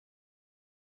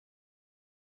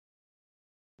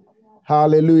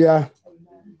Hallelujah.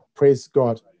 Praise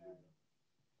God.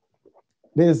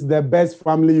 This is the best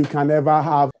family you can ever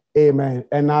have. Amen.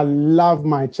 And I love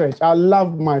my church. I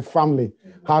love my family.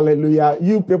 Hallelujah.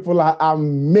 You people are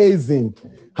amazing.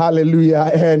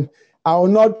 Hallelujah. And I will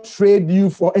not trade you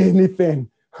for anything.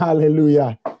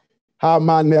 Hallelujah.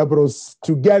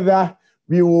 Together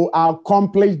we will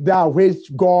accomplish that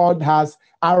which God has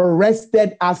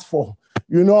arrested us for.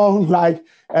 You know, like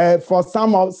for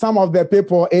some of the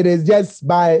people, it is just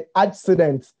by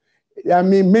accident. I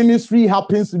mean, ministry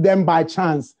happens to them by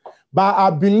chance. But I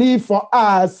believe for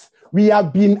us, we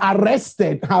have been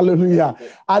arrested. Hallelujah.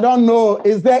 I don't know,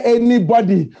 is there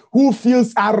anybody who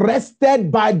feels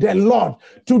arrested by the Lord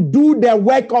to do the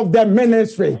work of the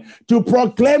ministry, to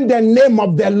proclaim the name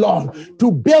of the Lord,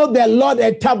 to build the Lord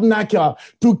a tabernacle,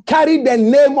 to carry the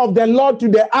name of the Lord to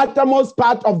the uttermost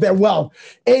part of the world,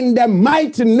 in the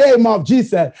mighty name of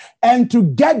Jesus. And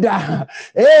together,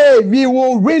 we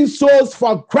will win souls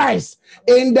for Christ.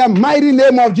 In the mighty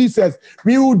name of Jesus,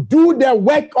 we will do the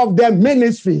work of the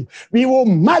ministry. We will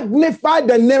magnify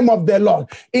the name of the Lord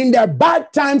in the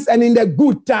bad times and in the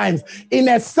good times, in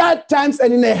the sad times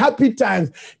and in the happy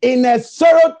times, in a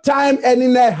sorrow time and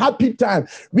in a happy time.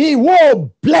 We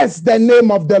will bless the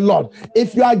name of the Lord.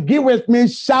 If you agree with me,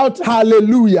 shout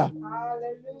hallelujah.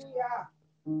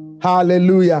 Hallelujah.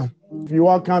 Hallelujah. We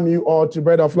welcome you all to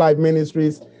Bread of Life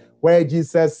Ministries, where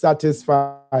Jesus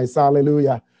satisfies.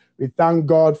 Hallelujah. We thank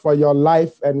God for your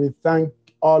life, and we thank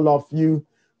all of you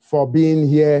for being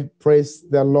here. Praise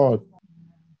the Lord.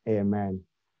 Amen.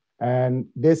 And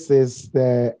this is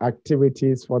the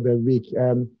activities for the week.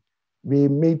 We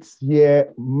meet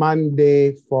here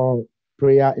Monday for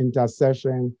prayer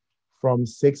intercession from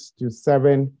 6 to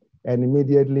 7. And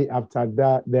immediately after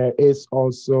that, there is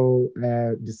also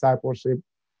a discipleship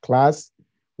class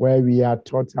where we are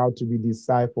taught how to be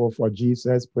disciple for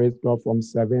Jesus. Praise God, from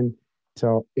 7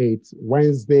 till 8.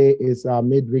 Wednesday is our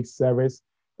midweek service,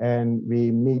 and we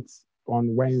meet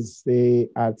on Wednesday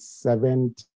at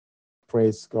 7.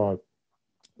 Praise God.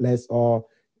 Let's all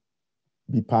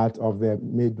be part of the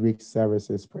midweek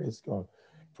services. Praise God.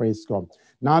 Praise God.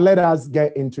 Now let us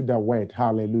get into the word.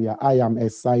 Hallelujah. I am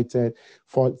excited.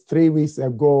 For 3 weeks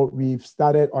ago, we've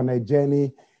started on a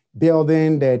journey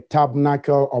building the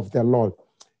tabernacle of the Lord.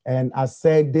 And I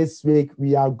said this week,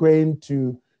 we are going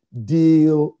to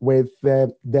deal with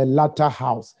the latter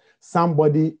house.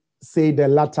 Somebody say the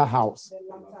latter house. The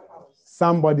latter house.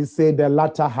 Somebody say the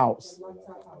latter house. The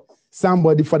latter house.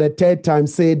 Somebody for the third time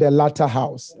say the latter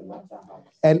house. The latter house.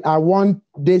 And I want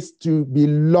this to be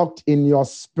locked in your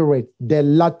spirit, the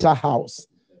latter house.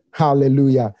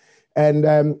 Hallelujah.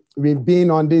 And we've been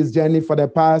on this journey for the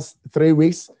past 3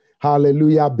 weeks.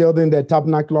 Hallelujah. Building the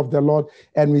tabernacle of the Lord.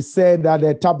 And we said that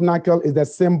the tabernacle is the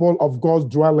symbol of God's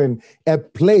dwelling, a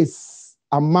place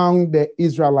among the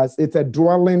Israelites. It's a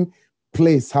dwelling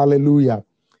place. Hallelujah.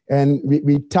 And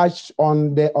we touched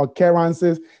on the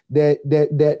occurrences,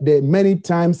 the many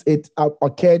times it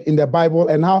occurred in the Bible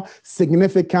and how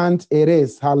significant it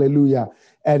is. Hallelujah.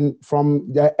 And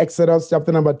from the Exodus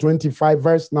chapter number 25,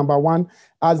 verse number 1,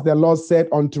 as the Lord said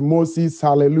unto Moses,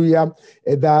 hallelujah,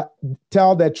 that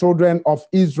tell the children of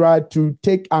Israel to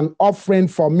take an offering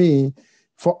for me,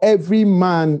 for every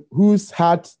man whose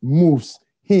heart moves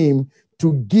him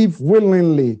to give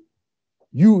willingly,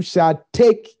 you shall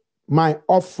take my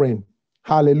offering.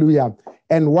 Hallelujah.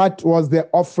 And what was the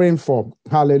offering for?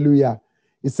 Hallelujah.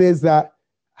 It says that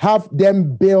have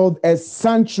them build a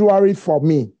sanctuary for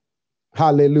me.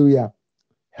 Hallelujah.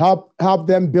 Help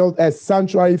them build a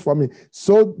sanctuary for me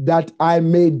so that I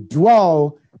may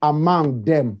dwell among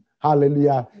them.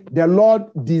 Hallelujah. The Lord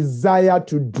desire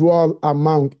to dwell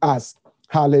among us.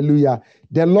 Hallelujah.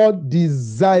 The Lord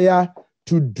desire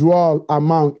to dwell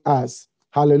among us.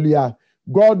 Hallelujah.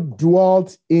 God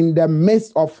dwelt in the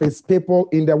midst of his people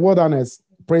in the wilderness.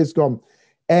 Praise God.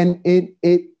 And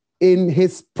in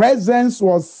his presence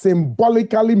was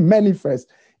symbolically manifest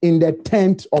in the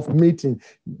tent of meeting.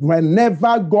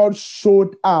 Whenever God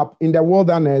showed up in the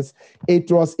wilderness,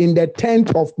 it was in the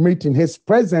tent of meeting. His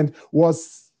presence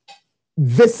was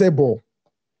visible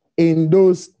in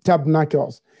those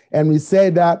tabernacles. And we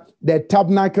said that the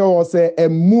tabernacle was a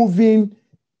moving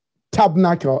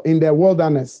tabernacle in the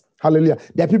wilderness. Hallelujah.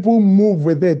 The people move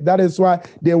with it. That is why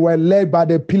they were led by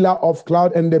the pillar of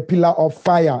cloud and the pillar of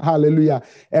fire. Hallelujah.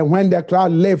 And when the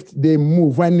cloud lifts, they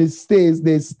move. When it stays,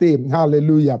 they stay.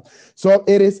 Hallelujah. So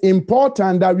it is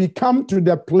important that we come to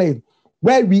the place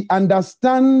where we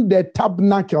understand the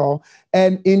tabernacle.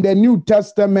 And in the New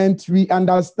Testament, we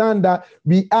understand that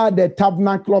we are the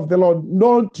tabernacle of the Lord.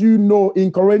 Don't you know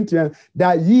in Corinthians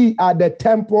that ye are the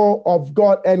temple of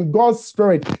God and God's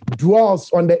Spirit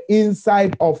dwells on the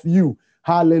inside of you.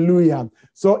 Hallelujah.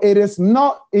 So it is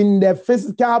not in the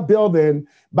physical building,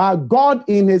 but God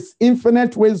in his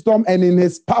infinite wisdom and in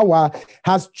his power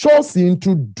has chosen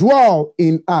to dwell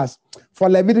in us. For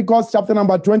Leviticus chapter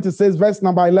number 26, verse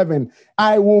number 11,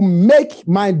 I will make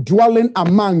my dwelling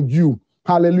among you.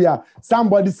 Hallelujah.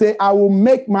 Somebody say, I will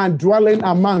make my dwelling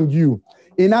among you.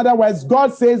 In other words,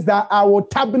 God says that I will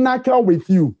tabernacle with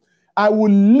you. I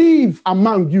will live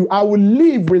among you. I will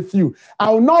live with you. I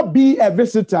will not be a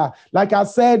visitor. Like I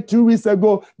said 2 weeks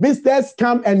ago, visitors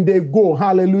come and they go.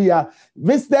 Hallelujah.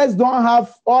 Visitors don't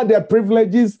have all the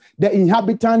privileges the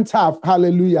inhabitants have.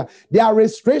 Hallelujah. There are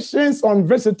restrictions on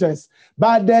visitors,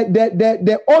 but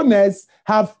the owners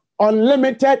have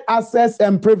unlimited access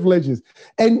and privileges.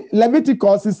 And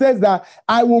Leviticus, it says that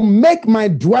I will make my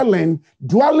dwelling.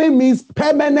 Dwelling means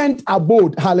permanent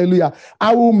abode. Hallelujah.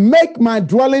 I will make my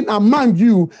dwelling among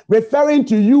you, referring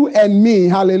to you and me.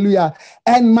 Hallelujah.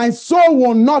 And my soul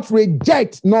will not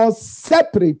reject nor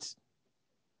separate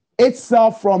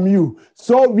itself from you.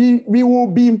 So we will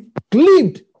be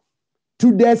cleaved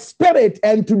to the spirit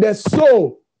and to the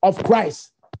soul of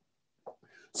Christ.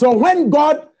 So when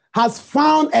God has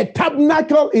found a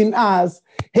tabernacle in us,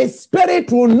 his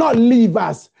spirit will not leave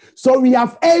us. So we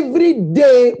have every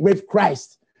day with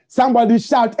Christ. Somebody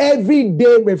shout, every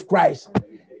day with Christ.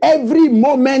 Every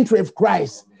moment with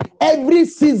Christ. Every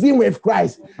season with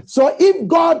Christ. So if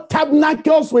God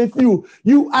tabernacles with you,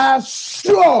 you are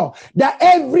sure that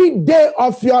every day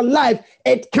of your life,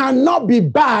 it cannot be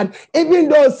bad. Even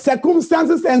though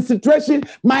circumstances and situations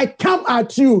might come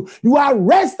at you, you are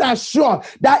rest assured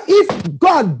that if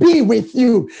God be with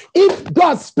you, if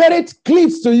God's spirit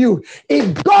cleaves to you,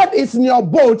 if God is in your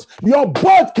boat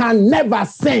can never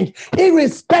sink,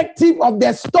 irrespective of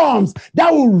the storms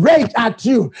that will rage at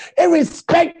you,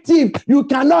 irrespective, you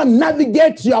cannot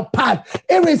navigate your path,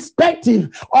 irrespective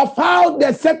of how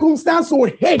the circumstance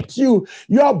will hit you,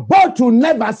 your boat will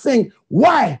never sink.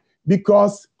 Why?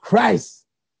 Because Christ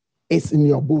is in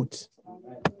your boat.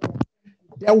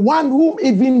 The one whom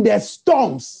even the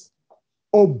storms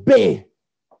obey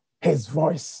his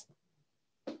voice.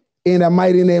 In the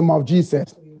mighty name of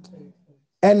Jesus.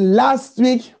 And last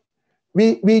week,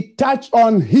 we touched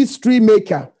on history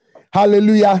maker.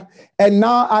 Hallelujah. And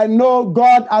now I know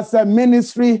God as a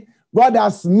ministry, God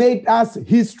has made us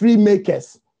history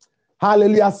makers.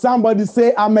 Hallelujah. Somebody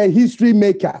say, I'm a history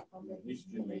maker.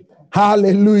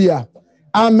 Hallelujah.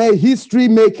 I'm a history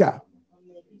maker.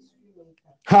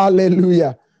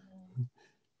 Hallelujah.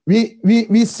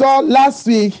 We saw last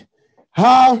week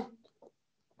how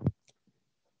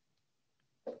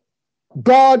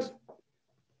God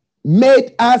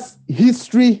made us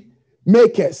history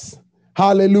makers.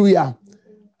 Hallelujah.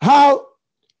 How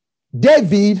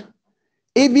David,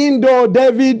 even though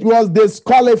David was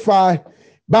disqualified,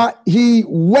 but he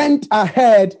went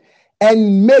ahead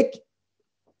and made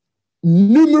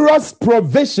numerous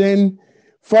provision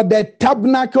for the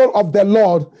tabernacle of the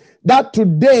Lord, that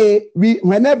today,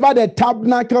 whenever the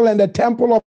tabernacle and the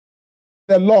temple of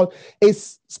the Lord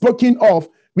is spoken of,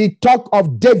 we talk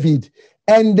of David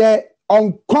and the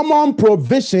uncommon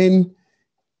provision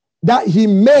that he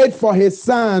made for his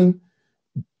son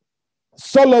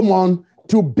Solomon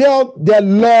to build the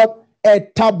Lord a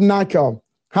tabernacle.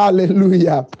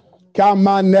 Hallelujah.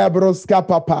 Kama nebroska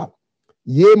papa.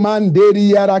 Yeman deri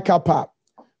yara kapa.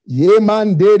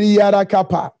 Yeman deri yara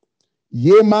kapa.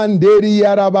 Yeman deri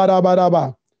yara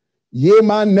barabaraba.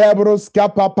 Yeman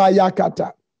nebroska papa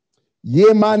yakata.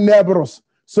 Yeman nebros.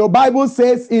 So Bible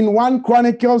says in 1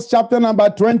 Chronicles chapter number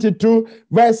 22,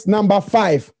 verse number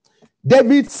 5,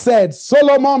 David said,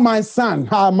 Solomon, my son,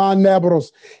 Haman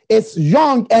Nebros, is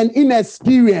young and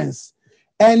inexperienced,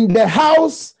 and the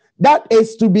house that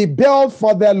is to be built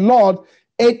for the Lord,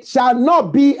 it shall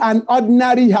not be an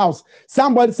ordinary house.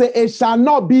 Somebody say, it shall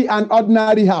not be an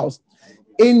ordinary house.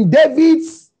 In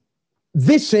David's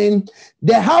vision,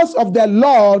 the house of the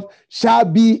Lord shall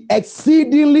be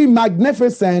exceedingly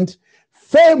magnificent,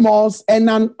 famous, and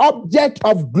an object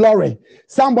of glory.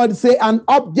 Somebody say, an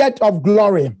object of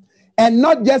glory. And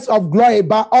not just of glory,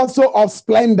 but also of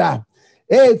splendor.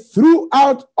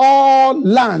 Throughout all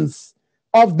lands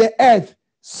of the earth.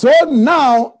 So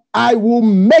now I will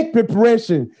make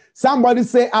preparation. Somebody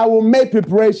say, I will make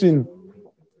preparation.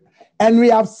 And we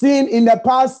have seen in the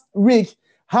past week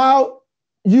how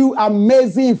you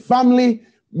amazing family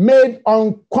made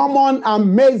uncommon,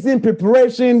 amazing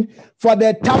preparation for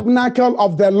the tabernacle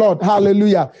of the Lord.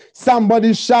 Hallelujah.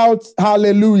 Somebody shout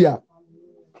hallelujah.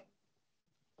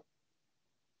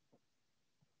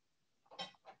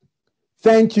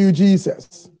 Thank you,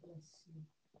 Jesus.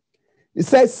 It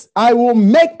says, I will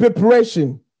make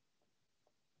preparation.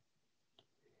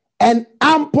 an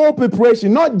ample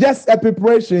preparation, not just a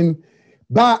preparation,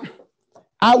 but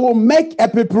I will make a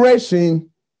preparation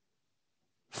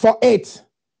for it.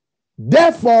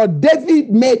 Therefore, David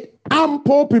made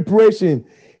ample preparation.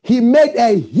 He made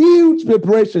a huge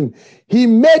preparation. He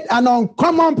made an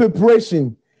uncommon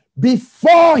preparation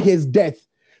before his death,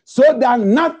 so that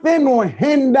nothing will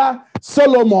hinder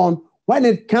Solomon when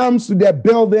it comes to the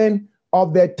building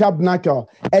of the tabernacle.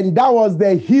 And that was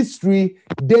the history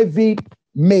David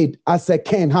made as a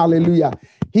king. Hallelujah.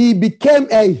 He became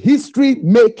a history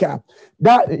maker.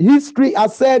 That history, I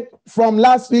said from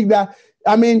last week that,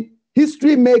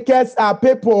 history makers are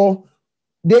people,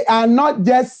 they are not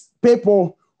just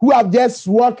people who have just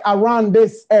walked around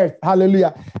this earth.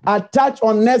 Hallelujah. I touch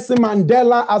on Nelson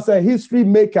Mandela as a history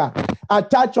maker. I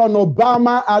touch on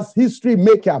Obama as history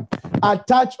maker. I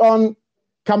touch on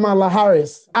Kamala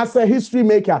Harris as a history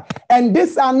maker. And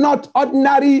these are not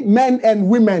ordinary men and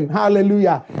women.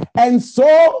 Hallelujah. And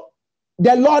so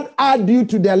the Lord add you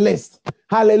to the list.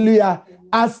 Hallelujah.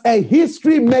 As a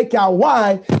history maker.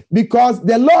 Why? Because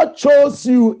the Lord chose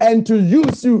you and to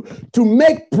use you to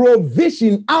make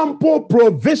provision, ample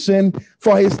provision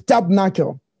for his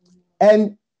tabernacle.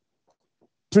 And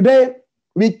today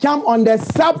we come on the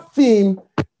sub-theme,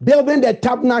 building the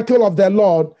tabernacle of the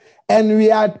Lord, and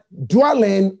we are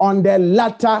dwelling on the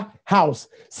latter house.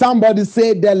 Somebody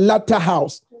say the latter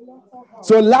house.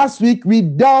 So last week we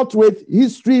dealt with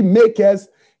history makers.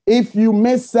 If you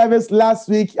missed service last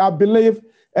week, I believe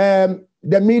the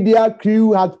media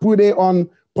crew had put it on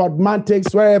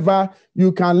Podmatics, wherever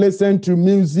you can listen to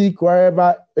music,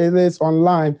 wherever it is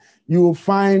online, you will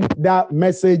find that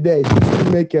message there,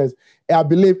 history makers. I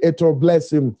believe it will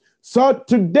bless you. So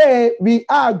today we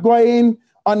are going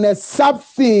on a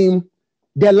sub-theme,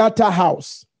 the latter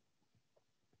house.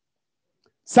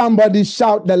 Somebody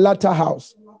shout the latter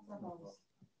house.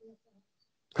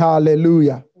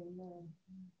 Hallelujah.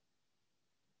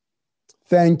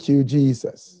 Thank you,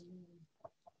 Jesus.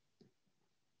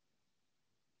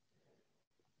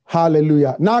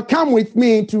 Hallelujah. Now come with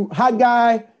me to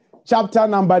Haggai chapter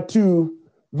number 2,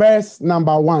 verse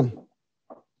number 1.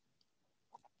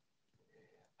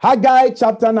 Haggai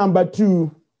chapter number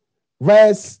 2,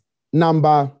 verse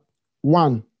number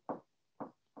 1.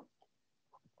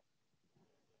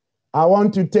 I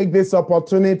want to take this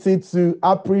opportunity to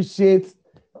appreciate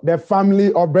the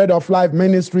family of Bread of Life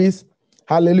Ministries.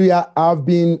 Hallelujah. I've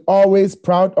been always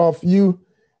proud of you,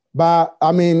 but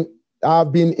I've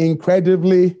been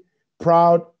incredibly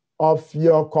proud of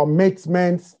your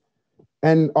commitment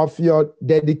and of your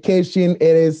dedication. It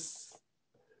is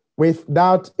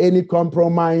without any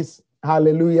compromise.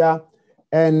 Hallelujah.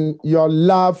 And your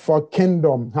love for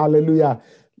kingdom. Hallelujah.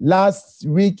 Last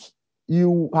week,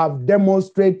 you have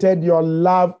demonstrated your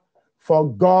love for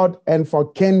God and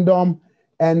for kingdom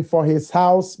and for his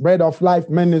house, Bread of Life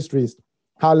Ministries.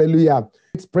 Hallelujah.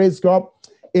 Praise God.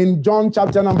 In John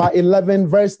chapter number 11,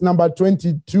 verse number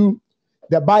 22,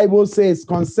 the Bible says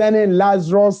concerning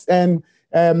Lazarus and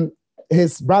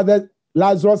his brother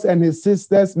Lazarus and his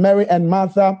sisters, Mary and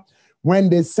Martha, when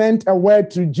they sent a word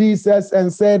to Jesus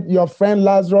and said, your friend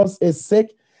Lazarus is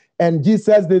sick, and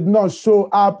Jesus did not show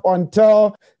up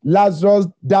until Lazarus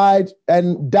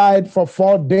died for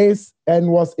 4 days and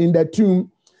was in the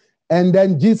tomb. And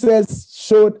then Jesus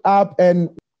showed up, and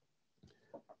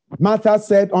Martha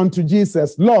said unto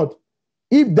Jesus, Lord,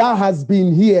 if thou hast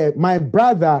been here, my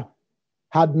brother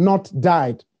had not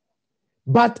died.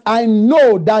 But I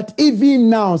know that even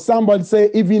now, somebody say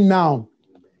even now,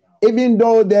 even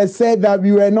though they said that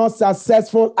we were not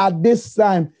successful at this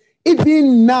time,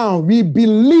 even now we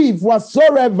believe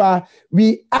whatsoever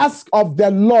we ask of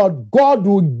the Lord, God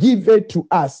will give it to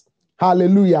us.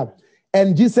 Hallelujah.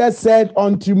 And Jesus said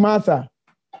unto Martha,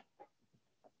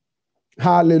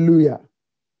 hallelujah.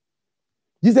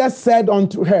 Jesus said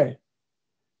unto her,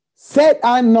 said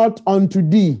I not unto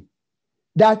thee,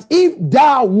 that if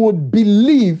thou would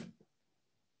believe,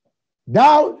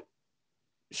 thou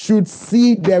should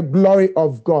see the glory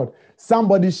of God.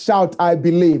 Somebody shout, I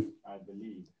believe. I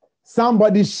believe.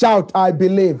 Somebody shout, I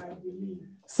believe. I believe.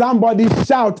 Somebody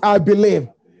shout, I believe.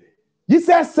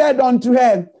 Jesus said unto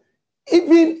her,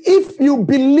 even if you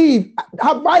believe,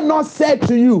 have I not said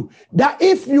to you that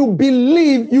if you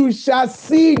believe, you shall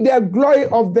see the glory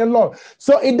of the Lord?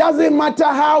 So it doesn't matter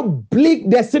how bleak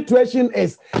the situation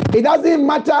is. It doesn't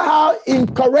matter how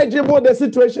incorrigible the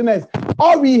situation is.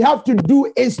 All we have to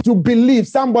do is to believe.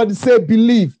 Somebody say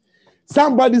believe.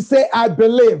 Somebody say I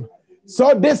believe.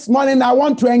 So this morning, I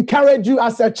want to encourage you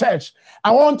as a church.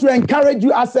 I want to encourage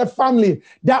you as a family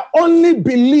that only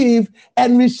believe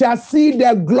and we shall see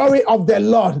the glory of the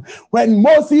Lord. When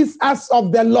Moses asked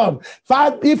of the Lord,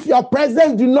 Father, if your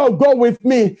presence do not go with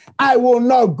me, I will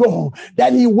not go.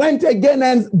 Then he went again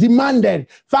and demanded,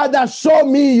 Father, show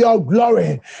me your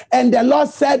glory. And the Lord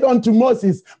said unto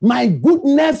Moses, my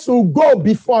goodness will go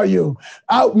before you.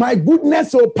 My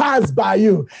goodness will pass by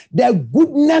you. The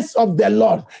goodness of the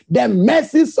Lord, the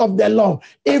mercies of the Lord.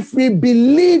 If we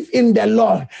believe in the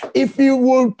Lord, if we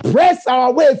will press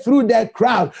our way through the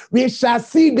crowd, we shall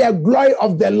see the glory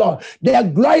of the Lord. The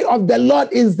glory of the Lord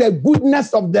is the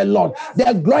goodness of the Lord.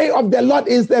 The glory of the Lord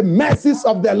is the mercies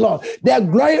of the Lord. The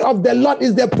glory of the Lord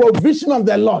is the provision of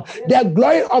the Lord. The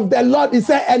glory of the Lord is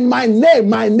saying, and my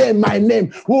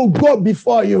name will go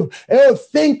before you. Oh,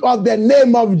 think of the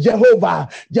name of Jehovah.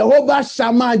 Jehovah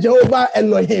Shammah, Jehovah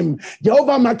Elohim,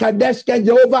 Jehovah Makadeshke,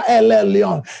 Jehovah El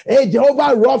Elyon,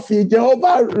 Jehovah Raphi,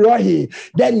 Jehovah Rohi.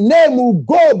 The name will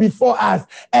go before us.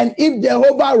 And if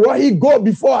Jehovah Rohi go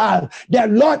before us, the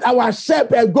Lord our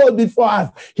shepherd go before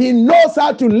us. He knows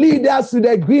how to lead us to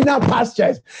the greener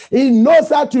pastures. He knows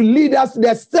how to lead us to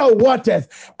the still waters.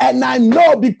 And I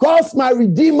know because my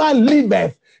Redeemer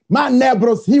liveth, my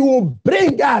neighbors, he will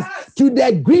bring us to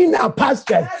the greener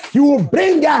pastures. He will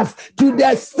bring us to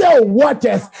the still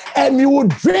waters, and we will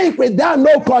drink without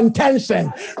no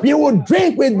contention. We will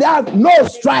drink without no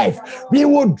strife. We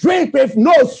will drink with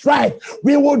no strife.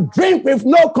 We will drink with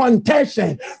no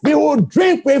contention. We will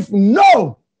drink with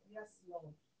no.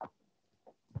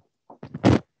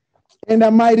 In the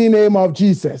mighty name of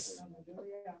Jesus.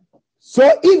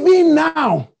 So even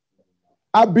now,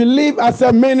 I believe as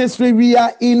a ministry, we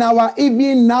are in our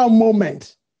even now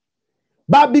moment.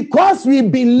 But because we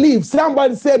believe,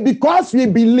 somebody say, because we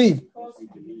believe,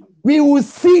 we will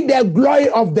see the glory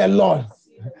of the Lord.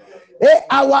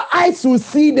 Our eyes will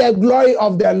see the glory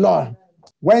of the Lord.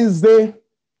 Wednesday,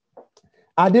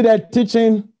 I did a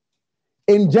teaching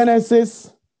in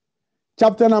Genesis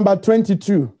chapter number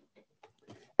 22.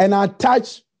 And I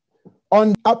touched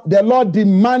on the Lord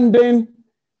demanding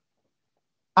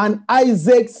an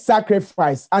Isaac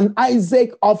sacrifice, an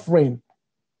Isaac offering.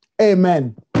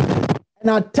 Amen. And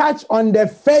I touch on the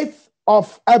faith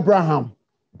of Abraham,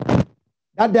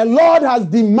 that the Lord has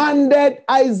demanded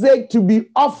Isaac to be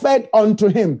offered unto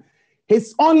him,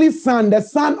 his only son, the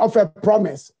son of a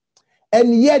promise.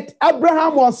 And yet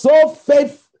Abraham was so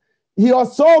faithful, he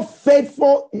was so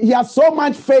faithful, he has so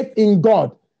much faith in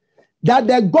God, that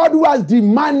the God who has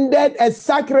demanded a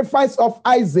sacrifice of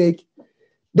Isaac,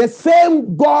 the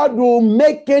same God will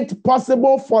make it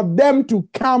possible for them to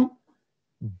come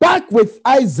back with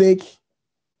Isaac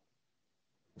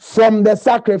from the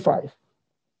sacrifice.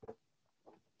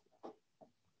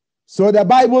 So the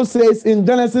Bible says in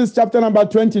Genesis chapter number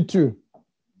 22,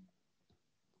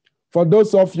 for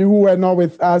those of you who were not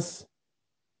with us,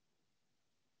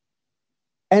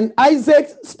 and Isaac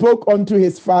spoke unto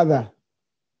his father,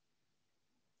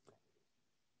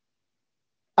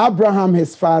 Abraham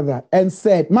his father, and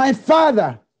said, my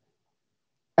father.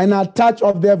 And a touch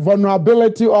of the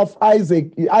vulnerability of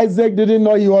Isaac. Isaac didn't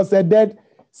know he was a dead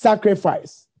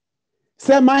sacrifice.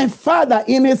 Said, my father,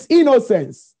 in his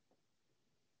innocence.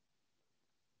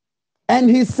 And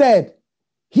he said,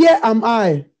 here am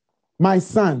I, my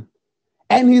son.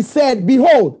 And he said,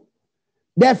 behold,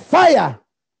 the fire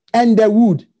and the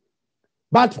wood.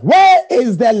 But where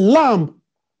is the lamb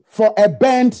for a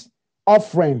burnt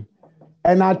offering?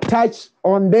 And I touch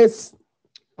on this,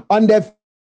 on the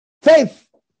faith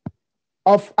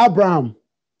of Abraham,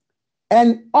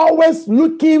 and always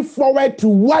looking forward to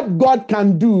what God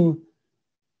can do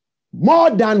more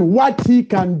than what he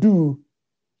can do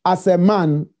as a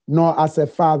man nor as a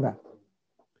father.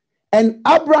 And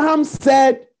Abraham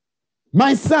said,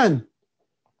 my son,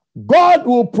 God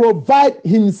will provide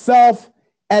himself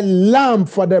a lamb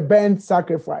for the burnt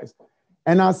sacrifice.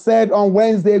 And I said on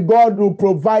Wednesday, God will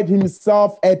provide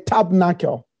himself a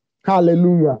tabernacle.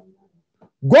 Hallelujah.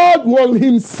 God will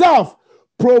himself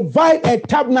provide a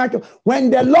tabernacle. When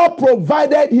the Lord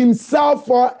provided himself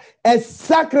for a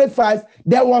sacrifice,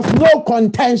 there was no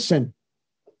contention.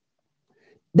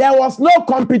 There was no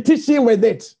competition with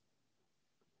it.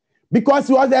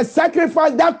 Because it was a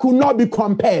sacrifice that could not be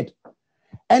compared.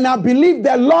 And I believe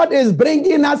the Lord is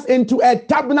bringing us into a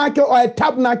tabernacle or a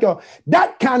tabernacle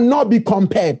that cannot be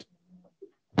compared.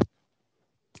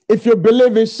 If you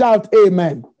believe it, shout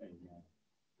amen.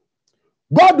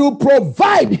 God will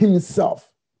provide himself.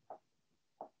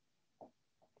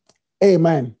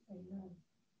 Amen.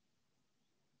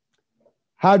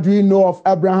 How do you know of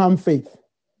Abraham's faith?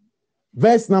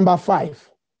 Verse number 5.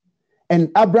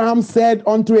 And Abraham said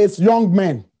unto his young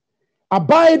men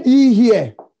Abide ye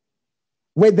here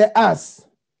with the ass,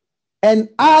 and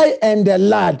I and the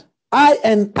lad, I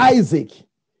and Isaac,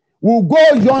 will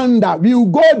go yonder, we will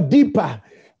go deeper.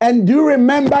 And do you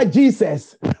remember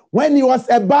Jesus when he was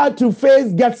about to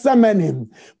face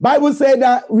Gethsemane? Bible said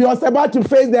that he was about to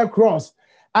face the cross.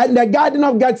 And the Garden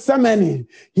of Gethsemane,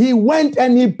 he went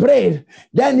and he prayed.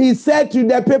 Then he said to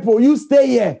the people, you stay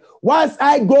here whilst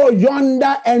I go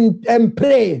yonder and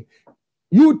pray.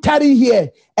 You tarry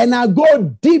here and I'll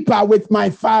go deeper with my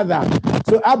father.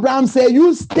 So Abraham said,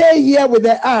 you stay here with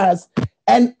the ass,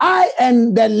 and I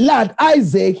and the lad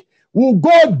Isaac will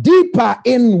go deeper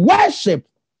in worship.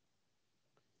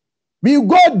 We'll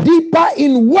go deeper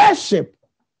in worship.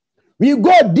 We'll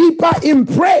go deeper in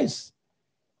praise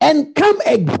and come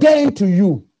again to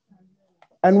you.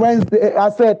 And when I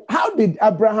said, how did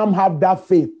Abraham have that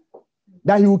faith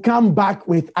that he will come back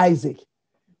with Isaac?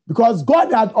 Because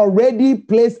God had already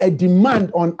placed a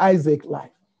demand on Isaac's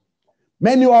life.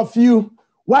 Many of you,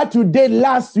 what you did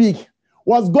last week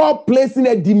was God placing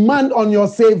a demand on your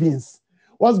savings.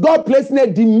 Was God placing a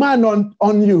demand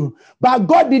on you? But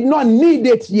God did not need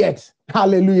it yet.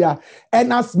 Hallelujah.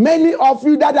 And as many of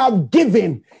you that have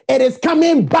given, it is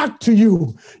coming back to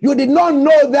you. You did not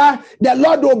know that the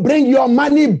Lord will bring your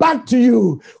money back to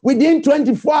you within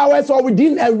 24 hours or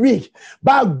within a week.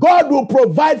 But God will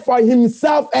provide for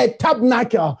himself a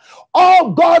tabernacle.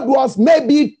 All God was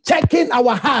maybe checking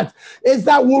our heart is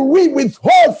that will we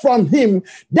withhold from him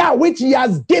that which he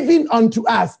has given unto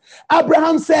us.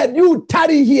 Abraham said, you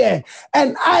tarry here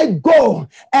and I go,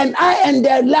 and I and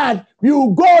the lad,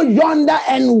 you go yonder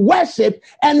and worship,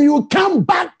 and you come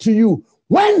back to you.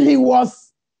 When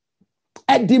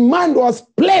a demand was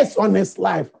placed on his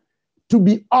life to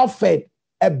be offered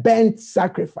a burnt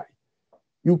sacrifice.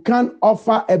 You can't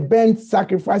offer a burnt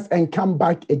sacrifice and come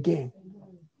back again.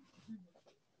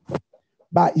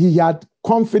 But he had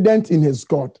confidence in his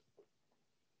God.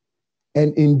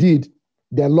 And indeed,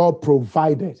 the Lord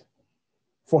provided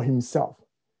for himself.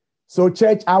 So,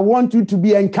 church, I want you to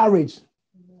be encouraged.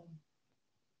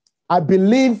 I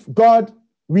believe God,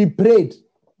 we prayed.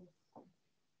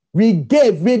 We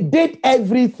gave, we did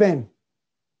everything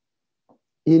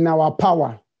in our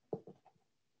power.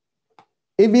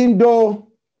 Even though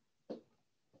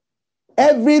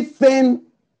everything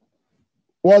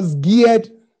was geared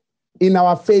in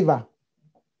our favor.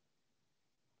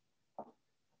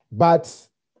 But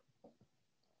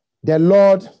the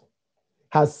Lord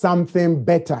has something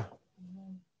better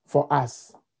for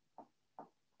us.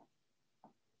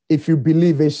 If you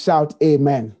believe it, shout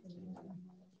amen.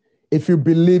 If you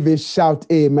believe it, shout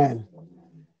amen.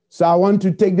 So I want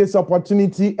to take this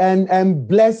opportunity and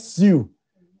bless you.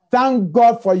 Thank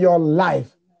God for your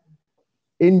life.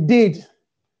 Indeed,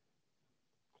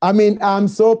 I'm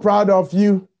so proud of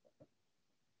you.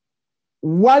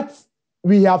 What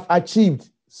we have achieved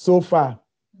so far.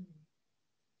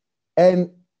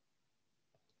 And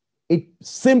it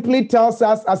simply tells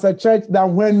us as a church that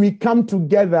when we come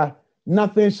together,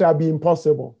 nothing shall be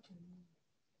impossible.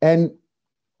 And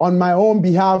on my own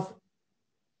behalf,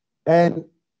 and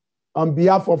on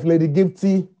behalf of Lady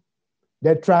Gifty,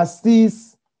 the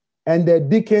trustees, and the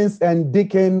deacons and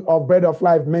deacon of Bread of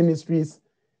Life Ministries,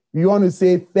 we want to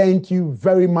say thank you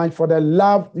very much for the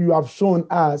love you have shown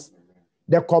us,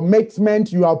 the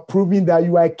commitment you have proven that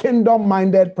you are a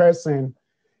kingdom-minded person,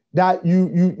 that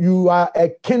you are a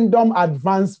kingdom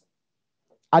advancer.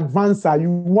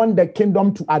 You want the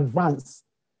kingdom to advance,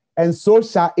 and so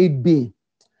shall it be.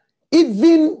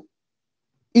 Even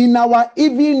in our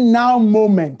even now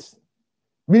moment,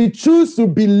 we choose to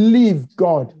believe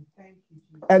God,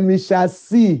 and we shall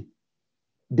see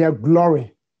the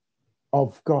glory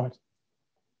of God.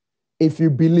 If you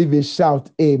believe it,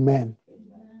 shout amen.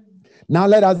 Now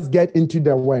let us get into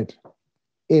the word.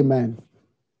 Amen.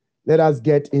 Let us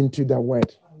get into the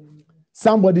word.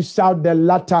 Somebody shout the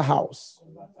latter house.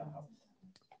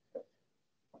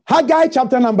 Haggai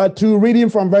chapter number 2, reading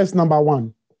from verse number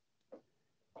 1.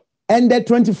 And the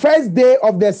 21st day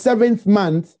of the 7th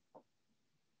month,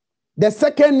 the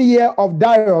 2nd year of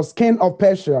Darius, king of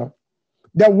Persia,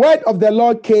 the word of the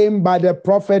Lord came by the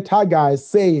prophet Haggai,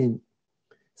 saying,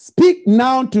 Speak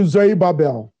now to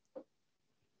Zerubbabel.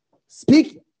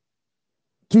 Speak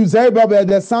to Zerubbabel,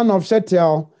 the son of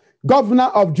Shealtiel, governor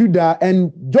of Judah,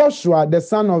 and Joshua, the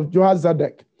son of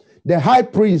Johazadak, the high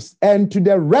priest, and to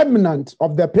the remnant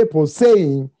of the people,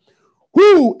 saying,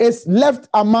 Who is left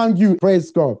among you?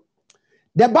 Praise God.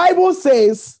 The Bible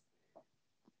says,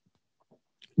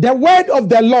 the word of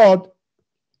the Lord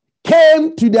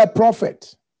came to the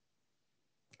prophet.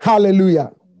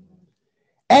 Hallelujah.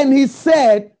 And he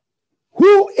said,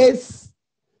 Who is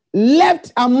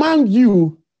left among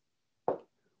you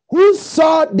who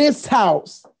saw this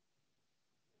house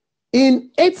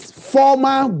in its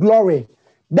former glory.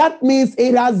 That means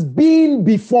it has been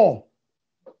before.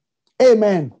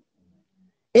 Amen.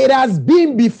 It has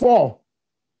been before.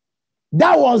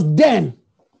 That was then.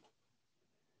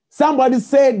 Somebody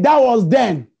said that was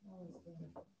then.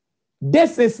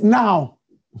 This is now.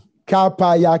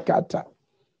 Kapayakata.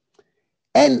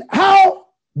 And how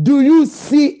do you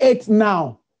see it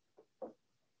now?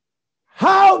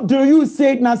 How do you see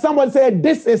it now? Somebody said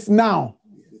this is now.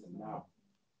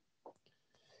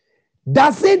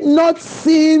 Does it not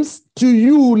seem to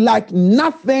you like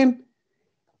nothing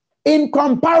in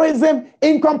comparison?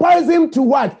 In comparison to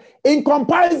what? In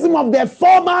comparison of the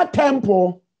former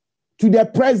temple to the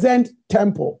present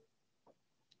temple.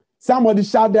 Somebody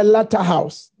shout the latter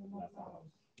house.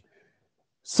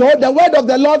 So the word of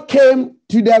the Lord came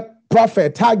to the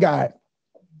prophet Haggai,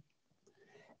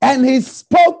 and he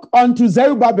spoke unto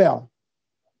Zerubbabel,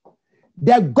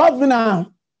 the governor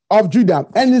of Judah,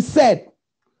 and he said,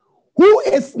 who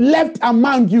is left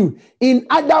among you? In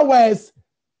other words,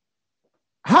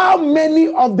 how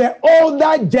many of the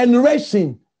older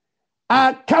generation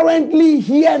are currently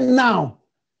here now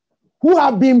who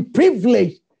have been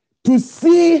privileged to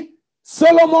see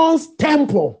Solomon's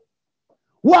temple,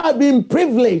 who have been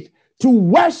privileged to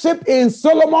worship in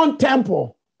Solomon's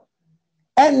temple,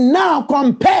 and now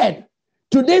compared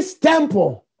to this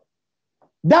temple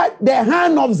that the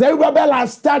hand of Zerubbabel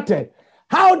has started,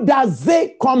 how does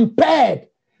it compare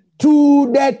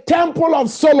to the temple of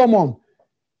Solomon?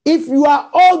 If you are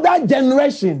older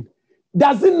generation,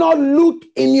 does it not look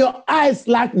in your eyes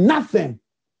like nothing?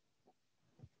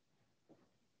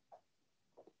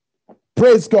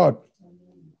 Praise God.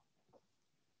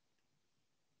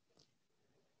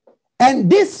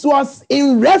 And this was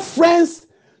in reference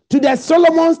to the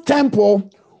Solomon's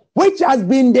temple, which has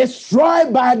been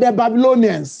destroyed by the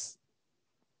Babylonians.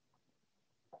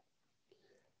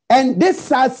 And this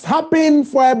has happened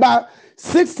for about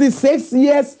 66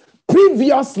 years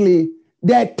previously,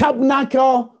 the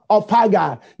tabernacle of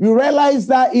Haggai. You realize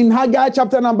that in Haggai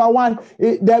chapter number 1,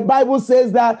 the Bible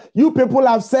says that you people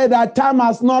have said that time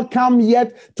has not come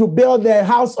yet to build the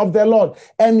house of the Lord.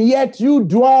 And yet you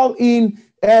dwell in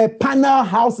panel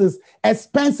houses,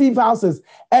 expensive houses.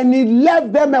 And he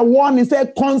left them a warning. He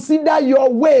said, consider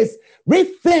your ways.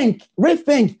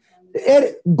 Rethink.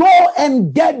 Go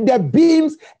and get the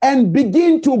beams and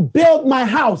begin to build my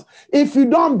house. If you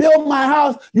don't build my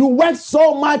house, you work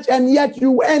so much and yet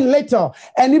you earn little.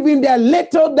 And even the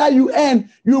little that you earn,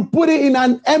 you put it in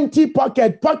an empty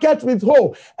pocket with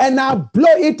hole, and I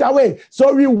blow it away.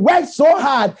 So we work so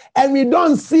hard and we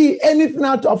don't see anything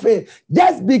out of it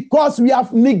just because we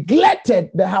have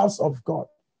neglected the house of God.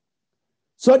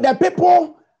 So the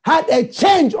people had a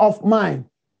change of mind.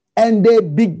 And they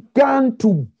began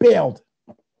to build.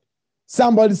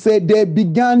 Somebody said they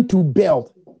began to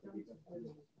build.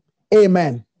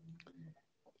 Amen.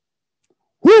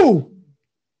 Who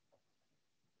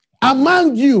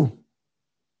among you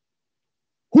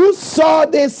who saw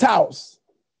this house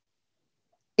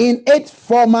in its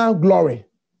former glory?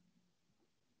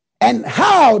 And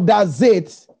how does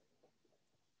it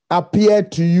appear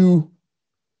to you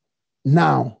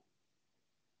now?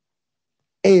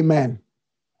 Amen.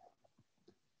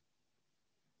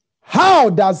 How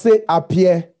does it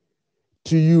appear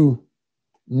to you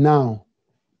now?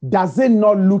 Does it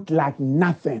not look like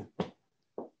nothing?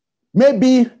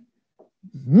 Maybe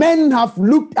men have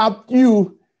looked at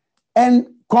you and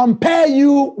compare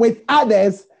you with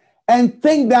others and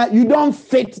think that you don't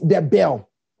fit the bill.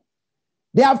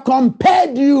 They have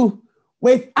compared you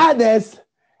with others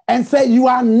and said you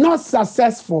are not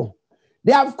successful.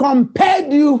 They have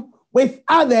compared you with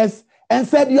others and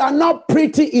said you are not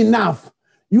pretty enough.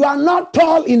 You are not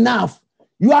tall enough.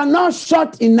 You are not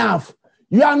short enough.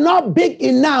 You are not big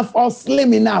enough or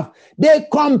slim enough. They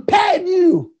compared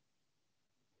you.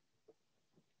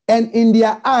 And in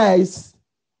their eyes,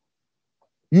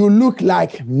 you look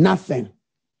like nothing.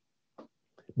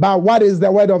 But what is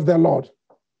the word of the Lord?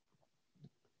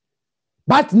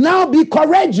 But now be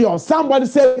courageous. Somebody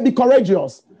say be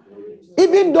courageous.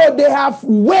 Even though they have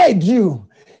weighed you,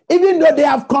 even though they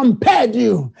have compared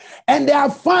you and they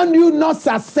have found you not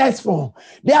successful,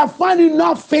 they have found you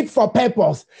not fit for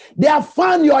purpose, they have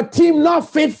found your team not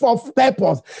fit for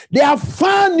purpose, they have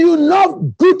found you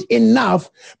not good enough,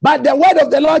 but the word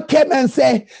of the Lord came and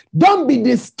said, don't be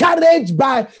discouraged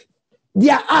by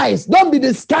their eyes, don't be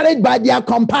discouraged by their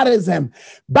comparison,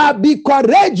 but be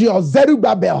courageous,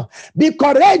 Zerubbabel, be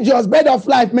courageous, Bread of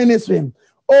Life Ministry.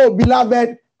 Oh,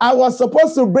 beloved, I was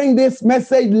supposed to bring this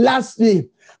message last week,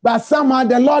 but somehow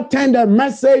the Lord turned a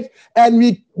message and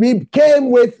we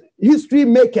came with history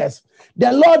makers.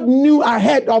 The Lord knew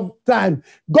ahead of time.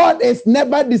 God is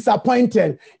never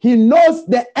disappointed. He knows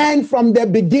the end from the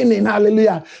beginning.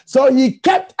 Hallelujah. So he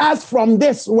kept us from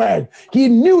this word. He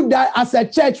knew that as a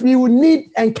church, we would need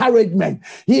encouragement.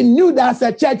 He knew that as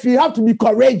a church, we have to be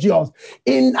courageous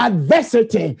in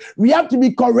adversity. We have to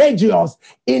be courageous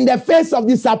in the face of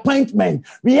disappointment.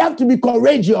 We have to be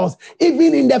courageous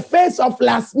even in the face of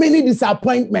last-minute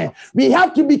disappointment. We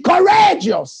have to be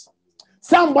courageous.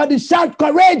 Somebody shout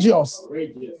courageous.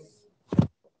 Courageous.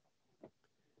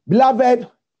 Beloved,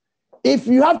 if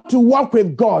you have to walk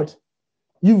with God,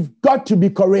 you've got to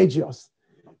be courageous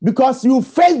because you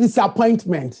face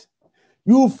disappointment.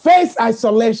 You face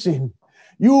isolation.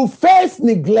 You face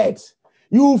neglect.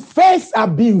 You face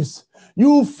abuse.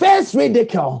 You face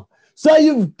ridicule. So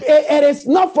it is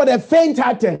not for the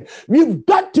faint-hearted. We've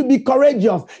got to be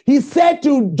courageous. He said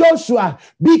to Joshua,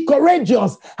 be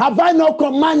courageous. Have I not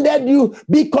commanded you?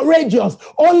 Be courageous.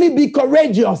 Only be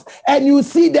courageous. And you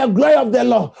see the glory of the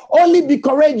Lord. Only be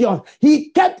courageous. He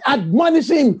kept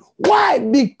admonishing him. Why?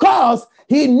 Because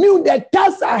he knew the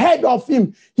task ahead of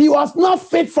him. He was not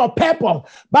fit for purpose.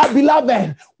 But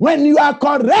beloved, when you are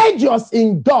courageous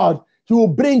in God, he will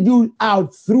bring you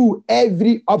out through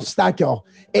every obstacle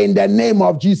in the name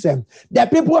of Jesus. The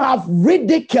people have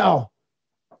ridiculed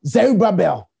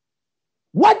Zerubbabel.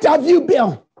 What have you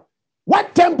built?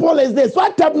 What temple is this?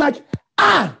 What tabernacle?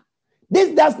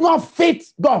 This does not fit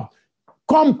God.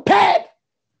 Compared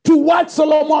to what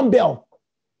Solomon built,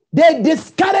 they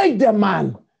discouraged the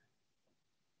man.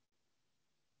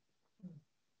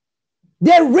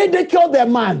 They ridiculed the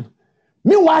man.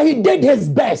 Meanwhile, he did his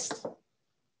best.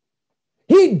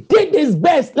 He did his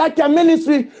best. Like a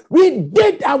ministry, we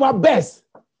did our best.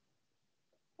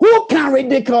 Who can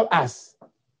ridicule us?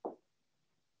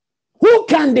 Who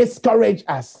can discourage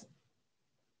us?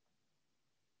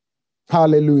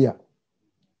 Hallelujah.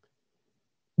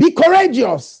 Be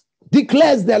courageous,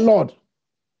 declares the Lord.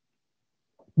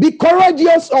 Be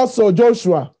courageous also,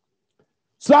 Joshua.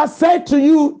 So I said to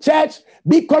you, church,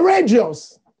 be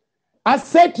courageous. I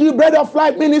said to you, Bread of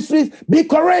Life Ministries, be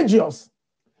courageous.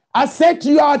 I said to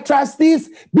you, our trustees,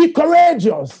 be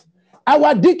courageous.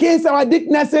 Our deacons, our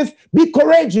deaconesses, be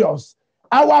courageous.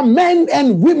 Our men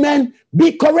and women,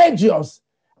 be courageous.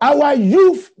 Our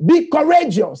youth, be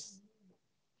courageous.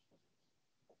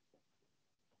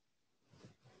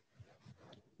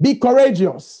 Be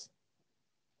courageous.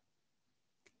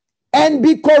 And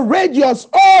be courageous,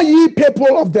 all ye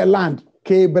people of the land.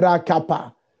 Kebra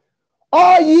Kappa.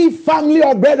 All ye family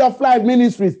of Bread of Life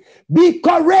Ministries, be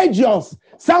courageous.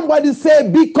 Somebody say,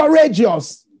 be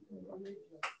courageous.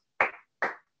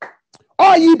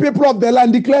 All ye people of the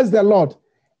land, declares the Lord.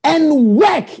 And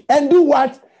work, and do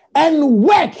what? And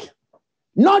work.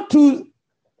 Not to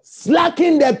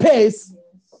slacken the pace,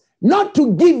 not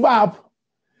to give up,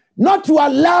 not to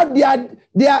allow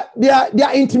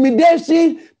their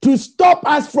intimidation to stop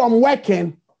us from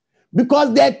working.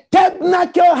 Because the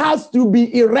tabernacle has to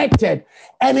be erected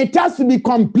and it has to be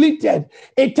completed.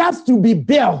 It has to be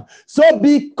built. So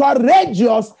be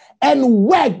courageous and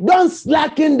work. Don't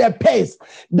slacken the pace.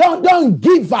 Don't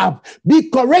give up. Be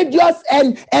courageous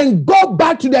and go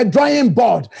back to the drawing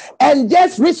board and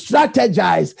just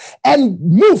re-strategize and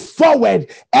move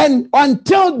forward and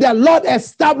until the Lord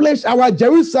establish our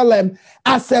Jerusalem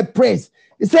as a praise.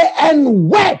 He said, and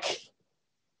work.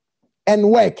 And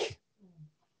work.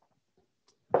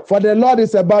 For the Lord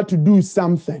is about to do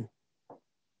something.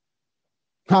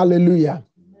 Hallelujah.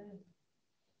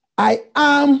 I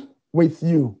am with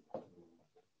you.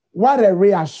 What a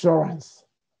reassurance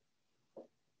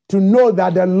to know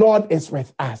that the Lord is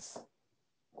with us.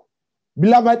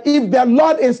 Beloved, if the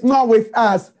Lord is not with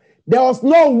us, there was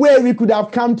no way we could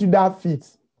have come to that feat.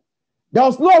 There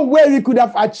was no way we could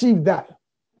have achieved that.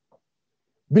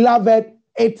 Beloved,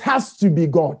 it has to be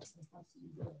God.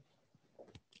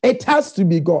 It has to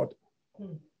be God.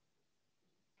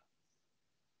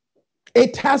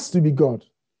 It has to be God.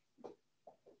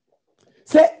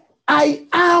 Say, I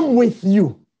am with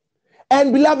you.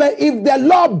 And beloved, if the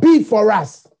Lord be for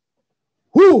us,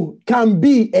 who can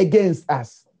be against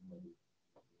us?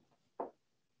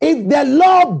 If the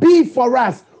Lord be for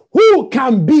us, who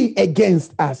can be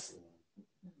against us?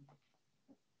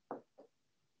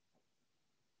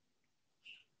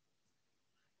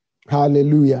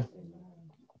 Hallelujah.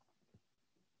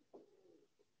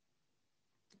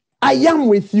 I am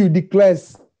with you,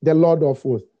 declares the Lord of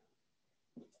hosts.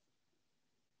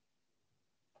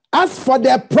 As for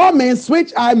the promise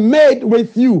which I made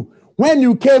with you when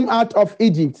you came out of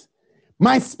Egypt,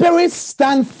 my spirit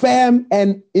stands firm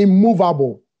and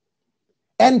immovable.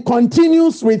 and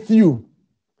continues with you.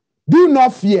 Do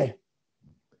not fear,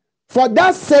 for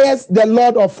thus says the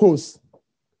Lord of hosts,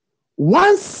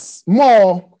 once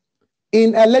more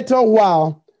in a little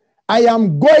while, I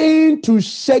am going to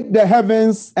shake the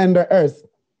heavens and the earth,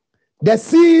 the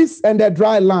seas and the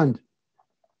dry land.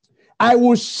 I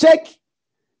will shake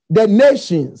the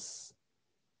nations,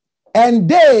 and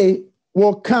they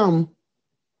will come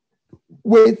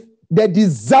with the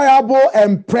desirable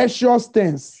and precious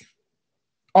things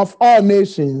of all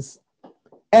nations,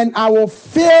 and I will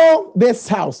fill this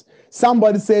house.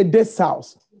 Somebody say this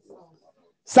house.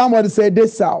 Somebody say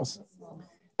this house.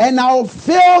 And I will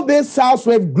fill this house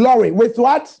with glory. With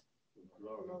what?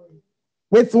 Glory.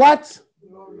 With what?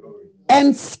 Glory.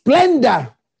 And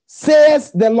splendor,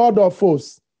 says the Lord of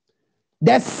hosts.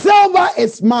 The silver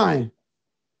is mine,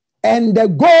 and the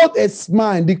gold is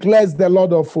mine, declares the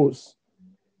Lord of hosts.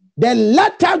 The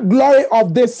latter glory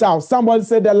of this house. Somebody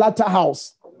say the latter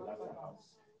house.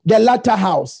 The latter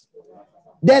house.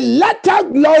 The latter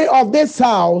glory of this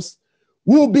house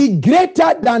will be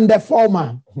greater than the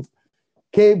former.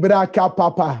 The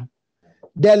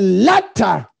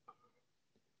latter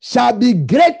shall be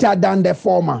greater than the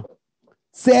former,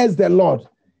 says the Lord.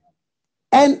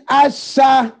 And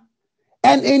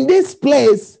in this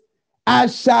place I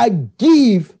shall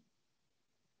give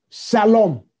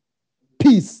shalom,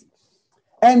 peace.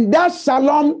 And that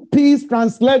shalom, peace,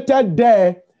 translated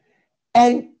there,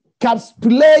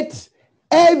 encapsulates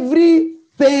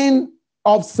everything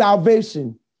of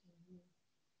salvation.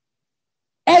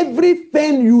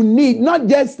 Everything you need, not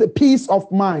just the peace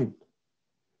of mind.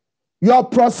 Your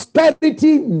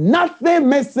prosperity, nothing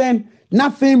missing,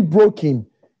 nothing broken.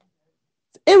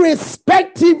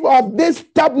 Irrespective of this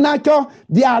tabernacle,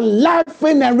 they are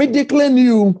laughing and ridiculing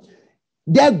you.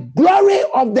 The glory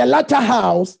of the latter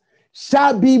house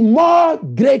shall be more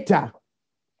greater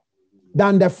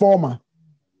than the former.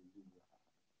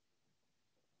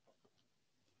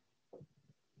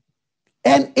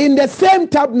 And in the same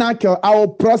tabernacle, I will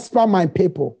prosper my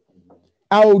people.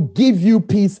 I will give you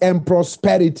peace and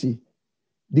prosperity,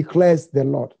 declares the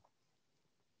Lord.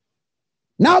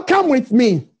 Now come with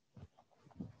me.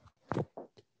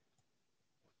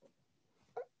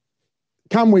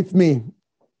 Come with me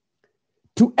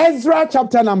to Ezra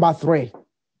chapter number 3.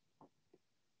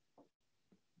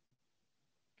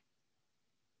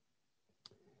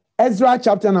 Ezra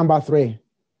chapter number 3,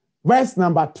 verse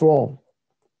number 12.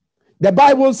 The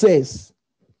Bible says,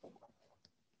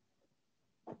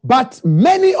 but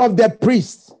many of the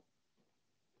priests,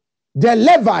 the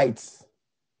Levites,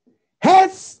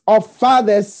 heads of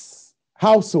fathers'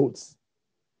 households,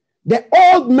 the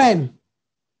old men.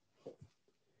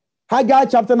 Haggai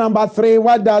chapter number 3,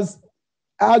 what does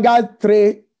Haggai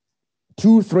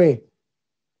 3:2-3?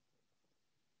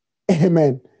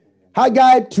 Amen.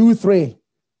 Haggai 2:3.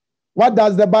 What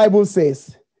does the Bible say?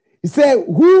 He said,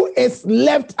 who is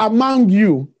left among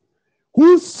you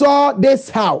who saw this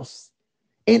house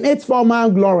in its former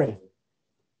glory?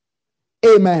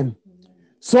 Amen.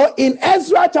 So in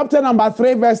Ezra chapter number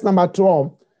 3, verse number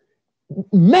 12,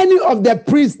 many of the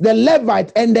priests, the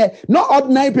Levites, and the not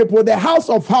ordinary people, the house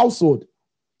of household,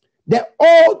 the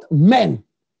old men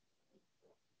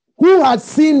who had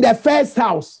seen the first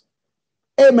house,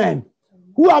 amen,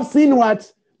 who have seen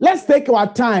what? Let's take our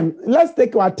time. Let's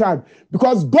take our time.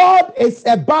 Because God is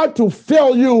about to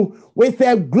fill you with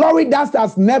a glory that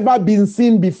has never been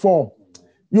seen before.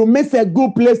 You miss a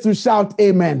good place to shout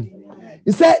amen.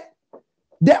 He said,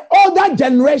 the older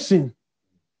generation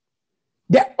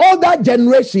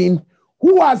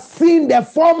who has seen the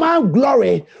former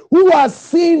glory, who has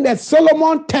seen the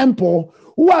Solomon temple,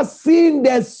 who has seen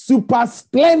the super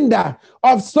splendor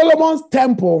of Solomon's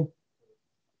temple,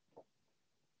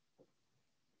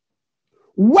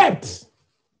 wept.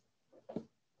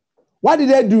 What did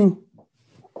they do?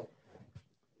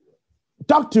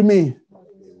 Talk to me.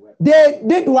 They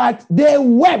did what? They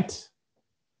wept.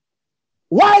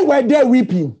 Why were they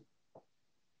weeping?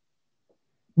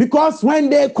 Because when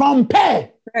they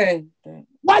compare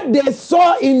what they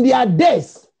saw in their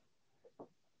days,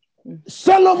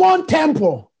 Solomon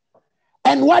temple,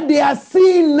 and what they are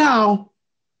seeing now,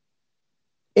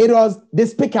 it was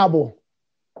despicable.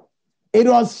 It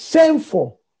was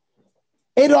shameful.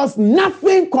 It was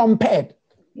nothing compared.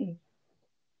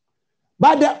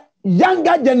 But the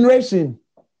younger generation,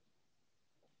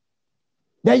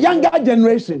 they haven't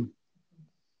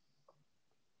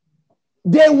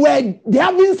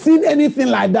seen anything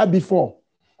like that before.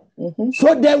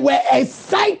 So they were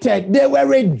excited. They were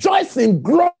rejoicing,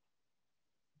 glorifying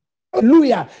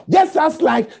Hallelujah. Just as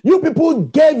like you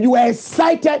people you were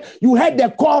excited, you heard the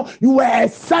call, you were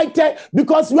excited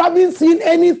because you haven't seen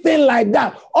anything like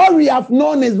that. All we have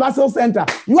known is Vassal Center.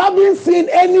 You haven't seen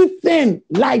anything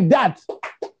like that.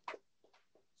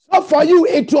 So for you,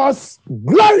 it was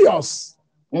glorious.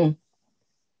 Mm.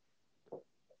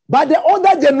 But the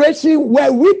older generation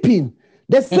were weeping.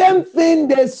 The same thing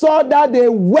they saw that they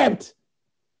wept.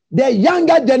 The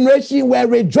younger generation were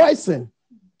rejoicing.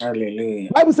 Hallelujah.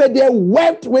 The Bible said they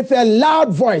wept with a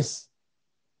loud voice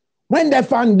when the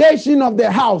foundation of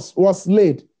the house was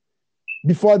laid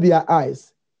before their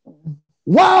eyes,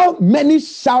 while many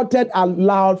shouted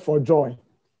aloud for joy.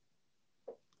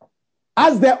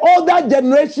 As the older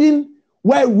generation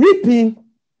were weeping,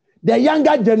 the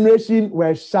younger generation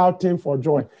were shouting for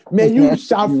joy. May you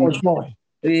shout for joy.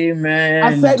 Amen.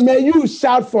 I said, may you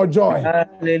shout for joy.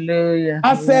 Hallelujah.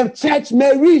 I said, church,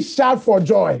 may we shout for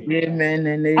joy. Amen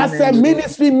and amen. I said,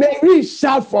 ministry, may we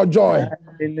shout for joy.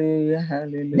 Hallelujah.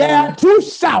 Hallelujah. There are two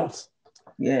shouts.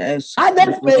 Yes.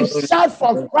 Others may shout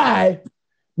for cry,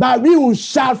 but we will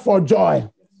shout for joy.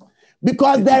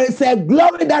 Because there is a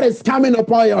glory that is coming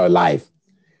upon your life.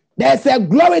 There's a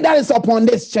glory that is upon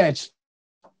this church.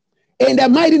 In the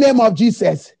mighty name of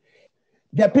Jesus,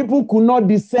 the people could not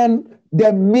discern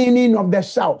the meaning of the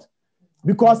shout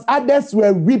because others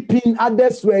were weeping,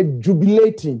 others were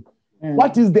jubilating.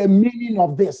 What is the meaning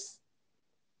of this?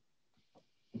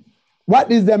 What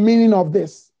is the meaning of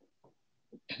this?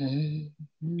 The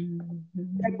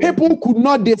people could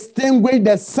not distinguish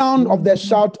the sound of the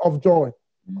shout of joy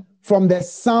from the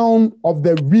sound of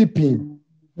the weeping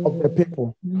of the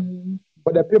people.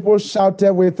 But the people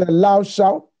shouted with a loud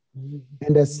shout,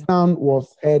 and the sound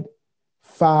was heard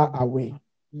far away.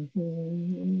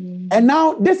 And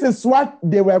now this is what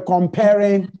they were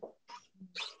comparing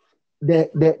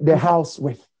the house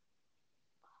with.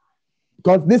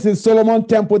 Because this is Solomon's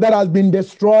temple that has been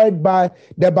destroyed by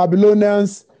the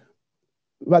Babylonians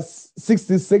was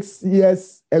 66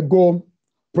 years ago.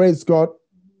 Praise God.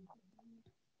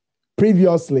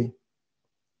 Previously.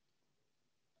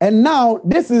 And now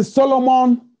this is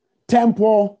Solomon's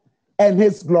temple and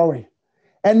his glory.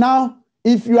 And now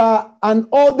if you are an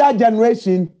older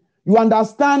generation, you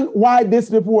understand why these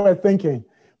people were thinking.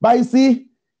 But you see,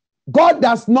 God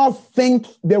does not think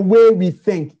the way we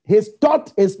think. His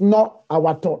thought is not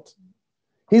our thought.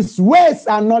 His ways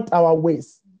are not our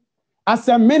ways. As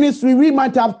a ministry, we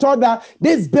might have thought that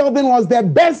this building was the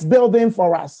best building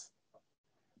for us.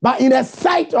 But in the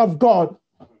sight of God,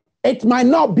 it might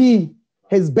not be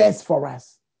his best for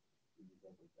us.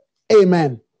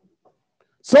 Amen.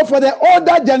 So for the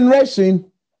older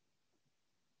generation,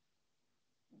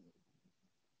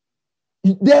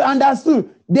 they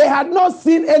understood. They had not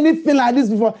seen anything like this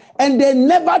before, and they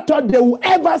never thought they would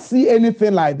ever see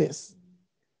anything like this.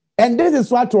 And this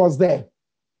is what was there.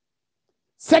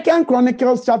 2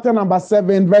 Chronicles chapter number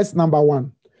 7, verse number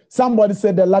 1. Somebody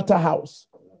said the latter house.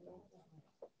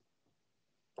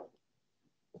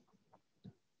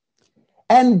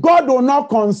 And God will not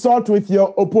consult with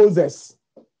your opposers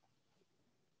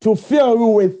to fill you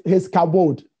with his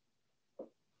kabod.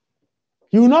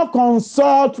 He will not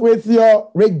consult with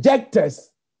your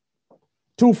rejectors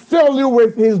to fill you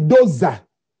with his dozer.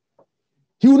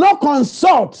 He will not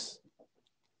consult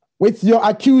with your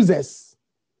accusers,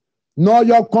 nor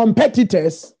your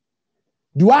competitors.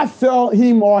 Do I fill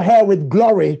him or her with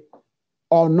glory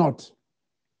or not?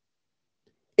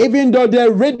 Even though they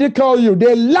ridicule you,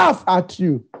 they laugh at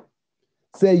you,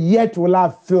 say, yet will I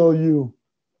fill you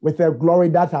with a glory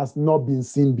that has not been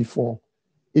seen before.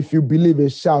 If you believe it,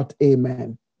 shout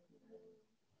amen.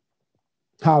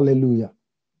 Hallelujah.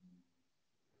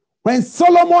 When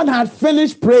Solomon had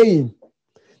finished praying,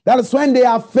 that is when they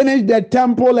have finished the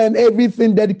temple and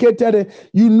everything dedicated.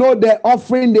 You know the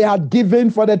offering they had given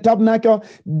for the tabernacle.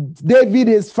 David,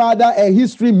 his father, a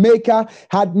history maker,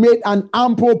 had made an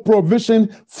ample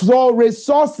provision. So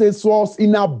resources was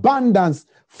in abundance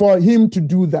for him to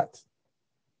do that.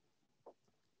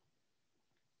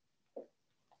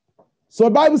 So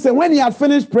the Bible says when he had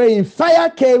finished praying,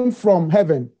 fire came from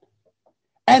heaven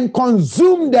and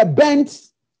consumed the burnt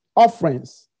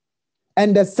offerings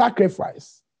and the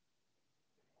sacrifice.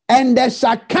 And the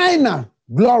Shekinah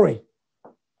glory,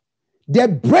 the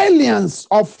brilliance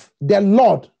of the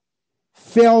Lord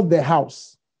filled the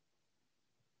house.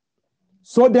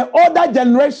 So the older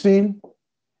generation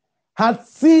had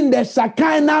seen the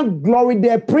Shekinah glory,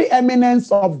 the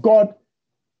preeminence of God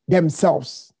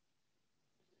themselves.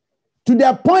 To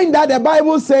the point that the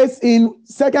Bible says in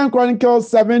 2 Chronicles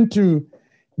 7:2,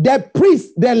 the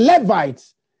priests, the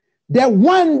Levites, the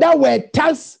one that were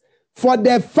tasked for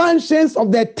the functions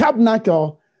of the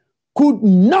tabernacle could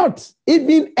not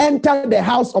even enter the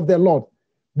house of the Lord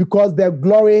because the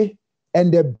glory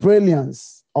and the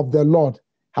brilliance of the Lord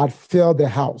had filled the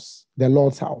house, the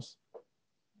Lord's house.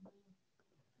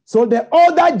 So the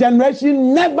older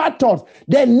generation never thought,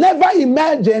 they never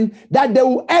imagined that they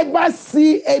will ever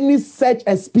see any such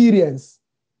experience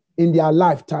in their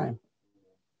lifetime.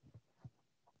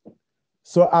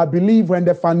 So I believe when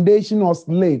the foundation was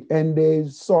laid and they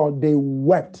saw, they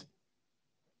wept.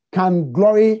 Can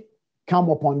glory come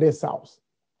upon this house?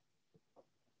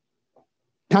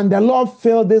 Can the Lord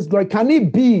fill this glory? Can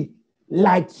it be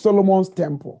like Solomon's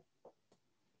temple?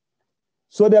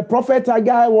 So the prophet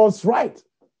Haggai was right.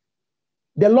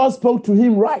 The Lord spoke to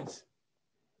him right.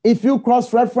 If you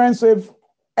cross-reference with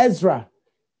Ezra,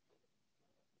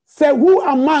 say, who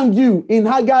among you in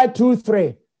Haggai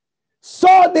 2:3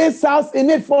 saw this house in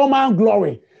its former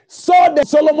glory, saw the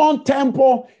Solomon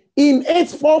temple in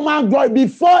its former glory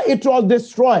before it was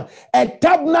destroyed, a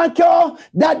tabernacle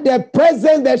that the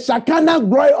presence, the Shekinah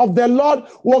glory of the Lord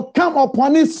will come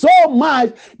upon it so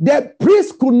much the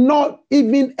priests could not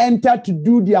even enter to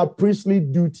do their priestly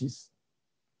duties.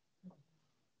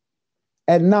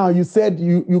 And now you said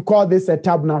you call this a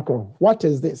tabernacle. What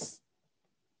is this?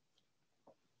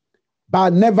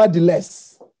 But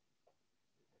nevertheless,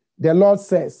 the Lord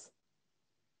says,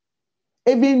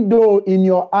 even though in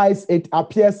your eyes it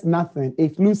appears nothing,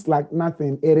 it looks like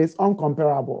nothing, it is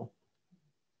uncomparable.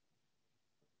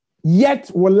 Yet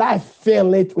will I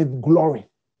fill it with glory.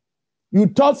 You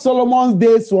thought Solomon's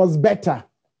days was better.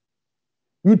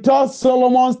 You thought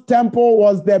Solomon's temple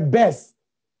was the best.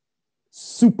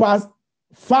 Super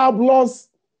fabulous,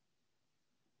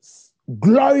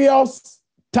 glorious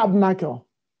tabernacle.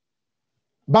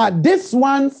 But this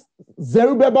one,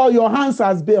 Zerubbabel, your hands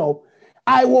has built,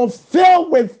 I will fill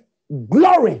with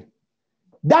glory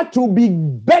that will be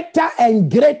better and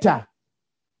greater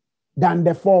than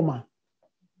the former.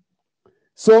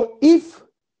 So if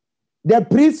the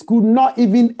priests could not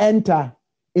even enter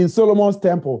in Solomon's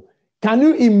temple, can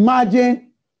you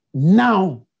imagine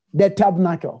now the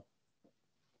tabernacle?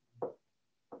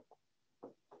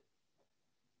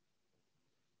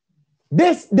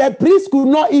 The priests could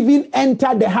not even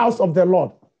enter the house of the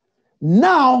Lord.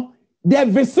 Now, the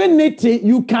vicinity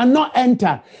you cannot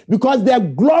enter because the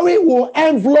glory will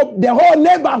envelop the whole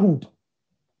neighborhood.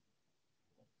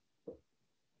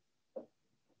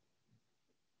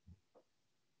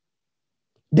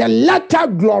 The latter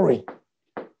glory,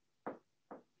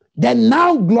 the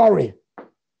now glory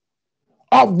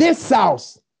of this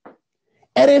house,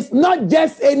 it is not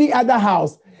just any other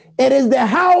house. It is the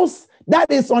house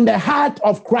that is on the heart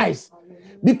of Christ.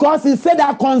 Because he said,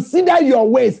 I consider your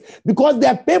ways, because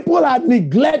the people had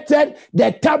neglected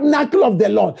the tabernacle of the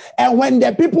Lord. And when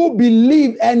the people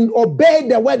believed and obeyed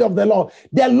the word of the Lord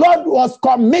was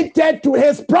committed to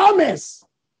his promise.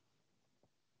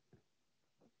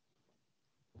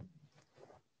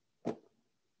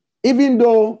 Even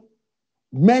though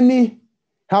many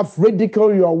have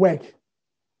ridiculed your work,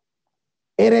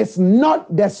 it is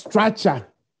not the structure,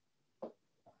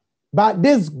 but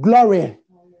this glory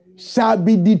shall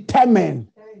be determined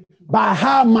by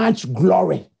how much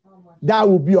glory that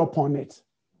will be upon it.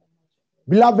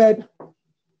 Beloved,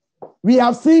 we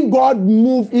have seen God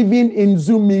move even in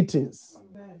Zoom meetings.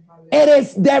 It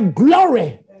is the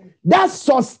glory that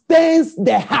sustains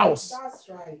the house.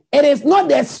 It is not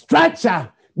the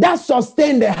structure that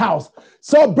sustains the house.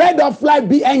 So, Bread of Life,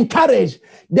 be encouraged.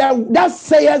 That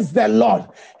says the Lord,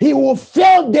 he will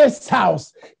fill this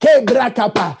house.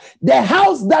 The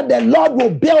house that the Lord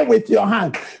will build with your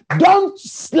hand. Don't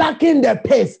slacken the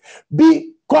pace.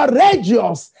 Be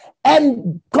courageous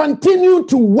and continue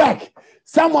to work.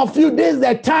 Some of you, this is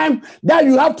the time that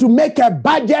you have to make a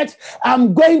budget.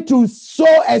 I'm going to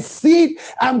sow a seed.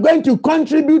 I'm going to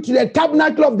contribute to the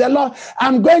tabernacle of the Lord.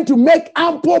 I'm going to make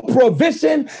ample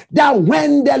provision that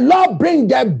when the Lord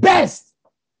brings the best,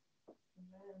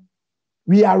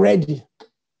 we are ready.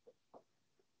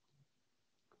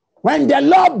 When the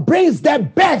Lord brings the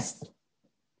best,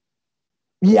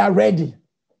 we are ready.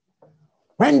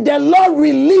 When the Lord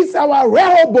releases our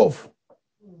Rehoboth,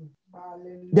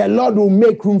 the Lord will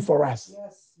make room for us.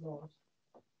 Yes, Lord.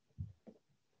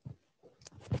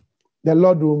 The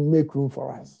Lord will make room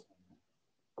for us.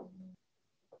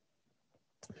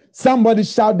 Somebody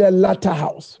shout the latter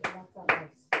house.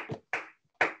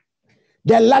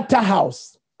 The latter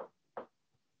house.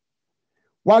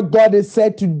 What God is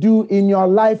said to do in your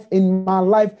life, in my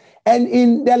life, and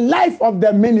in the life of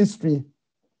the ministry,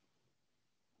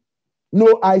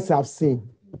 no eyes have seen.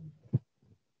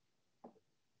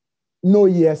 No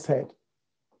ears heard.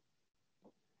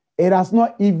 It has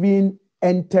not even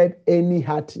entered any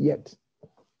heart yet.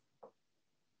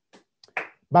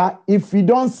 But if we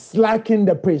don't slacken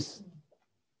the pace,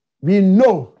 we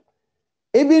know,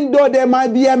 even though there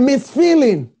might be a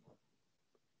misfeeling,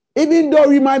 even though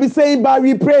we might be saying, but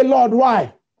we pray, Lord,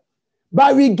 why?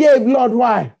 But we gave, Lord,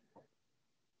 why?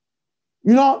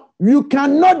 You know, you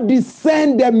cannot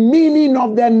discern the meaning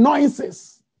of the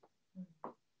noises.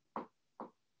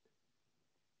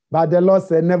 But the Lord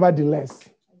said, nevertheless,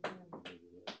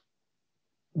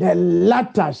 the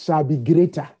latter shall be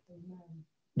greater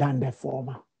than the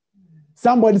former.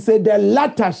 Somebody said, the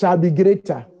latter shall be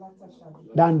greater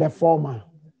than the former.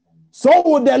 So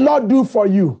will the Lord do for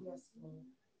you.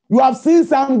 You have seen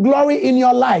some glory in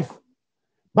your life,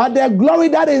 but the glory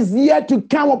that is yet to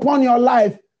come upon your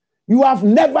life, you have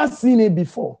never seen it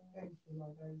before.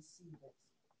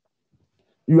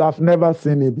 You have never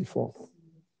seen it before.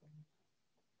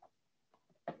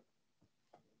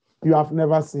 You have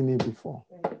never seen it before.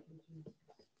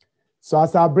 So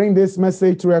as I bring this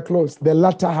message to a close, the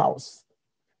latter house,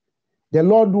 the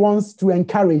Lord wants to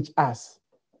encourage us.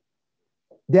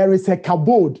 There is a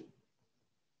kabod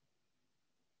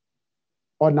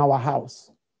on our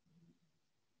house.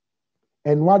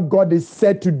 And what God is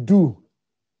said to do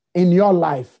in your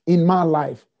life, in my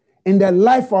life, in the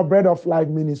life of Bread of Life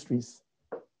Ministries,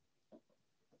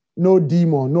 no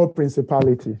demon, no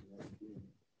principality,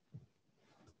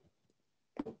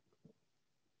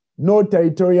 no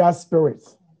territorial spirit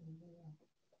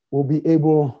will be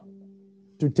able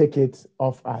to take it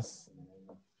off us.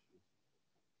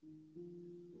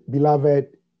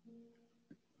 Beloved,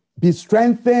 be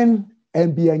strengthened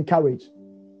and be encouraged.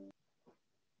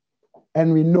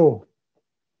 And we know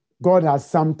God has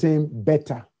something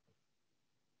better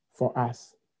for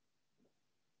us.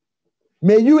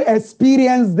 May you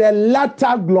experience the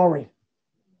latter glory.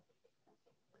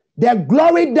 The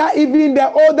glory that even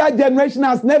the older generation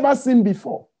has never seen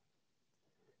before.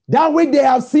 That which they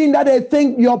have seen that they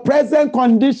think your present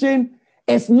condition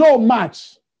is no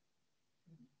match.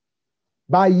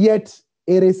 But yet,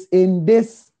 it is in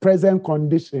this present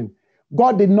condition.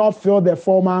 God did not fill the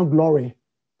former glory,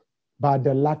 but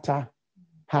the latter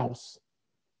house.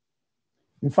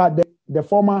 In fact, the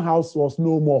former house was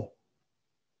no more.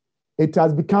 It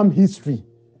has become history.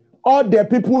 All the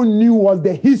people knew was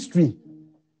the history.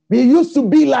 We used to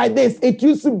be like this. It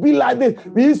used to be like this.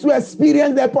 We used to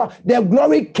experience the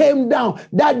glory came down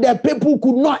that the people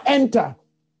could not enter.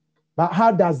 But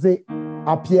how does it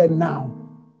appear now?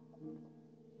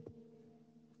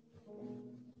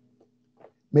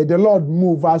 May the Lord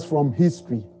move us from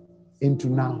history into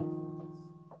now,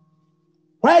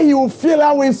 where you fill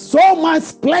us with so much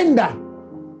splendor,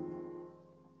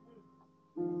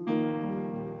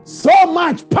 so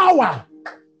much power,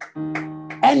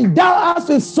 endow us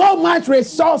with so much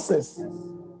resources.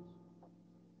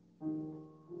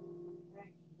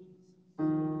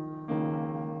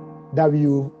 That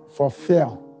you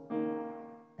fulfill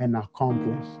and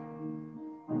accomplish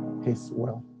His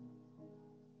will.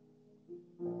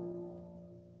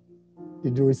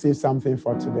 Did you receive something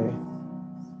for today?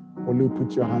 Will you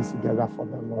put your hands together for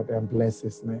the Lord and bless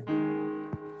His name?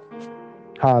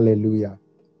 Hallelujah.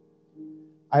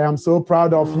 I am so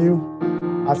proud of you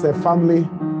as a family.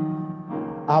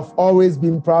 I've always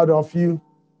been proud of you.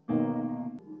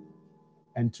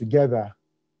 And together,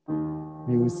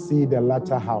 we will see the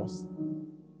latter house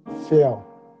fill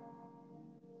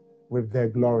with their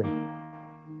glory,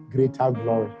 greater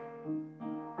glory.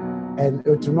 And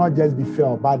it will not just be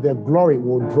filled, but the glory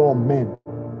will draw men,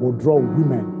 will draw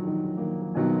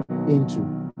women into,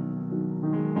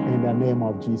 in the name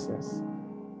of Jesus.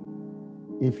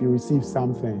 If you receive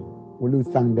something, will you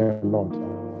thank the Lord?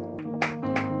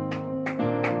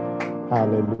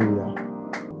 Hallelujah.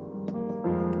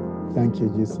 Thank you,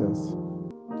 Jesus.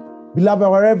 Beloved,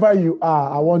 wherever you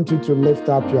are, I want you to lift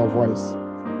up your voice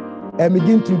and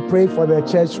begin to pray for the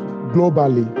church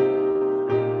globally,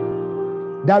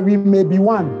 that we may be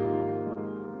one,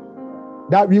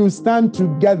 that we will stand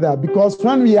together, because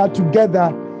when we are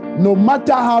together, no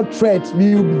matter how threat,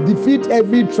 we will defeat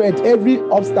every threat, every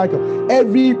obstacle,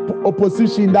 every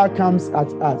opposition that comes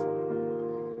at us.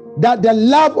 That the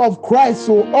love of Christ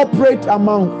will operate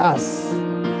among us,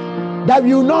 that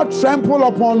we will not trample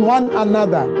upon one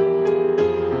another,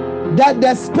 that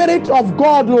the Spirit of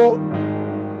God will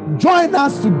join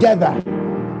us together,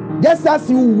 just as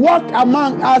He walk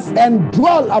among us and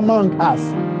dwell among us.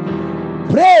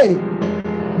 Pray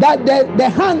that the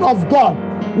hand of God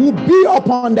will be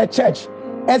upon the church,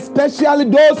 especially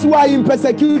those who are in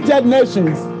persecuted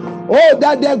nations. Oh,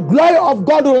 that the glory of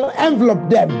God will envelop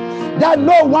them, that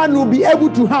no one will be able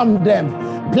to harm them.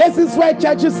 Places where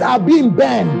churches are being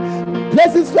burned,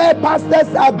 places where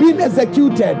pastors are being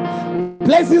executed,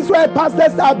 places where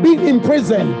pastors are being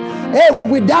imprisoned,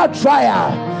 without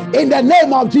trial, in the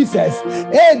name of Jesus,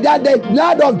 that the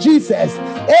blood of Jesus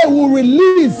will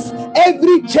release,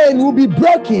 every chain will be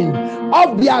broken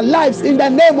of their lives in the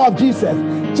name of Jesus.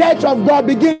 Church of God,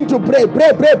 begin to pray.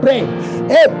 Pray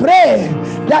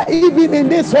that even in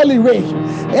this holy way,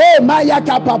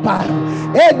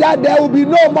 that there will be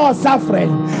no more suffering,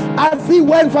 as he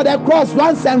went for the cross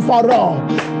once and for all,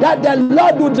 that the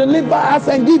Lord will deliver us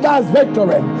and give us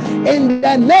victory in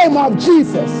the name of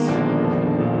Jesus.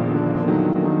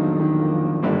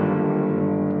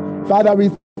 Father, we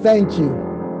thank you.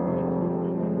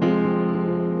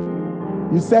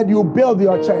 You said you build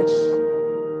your church,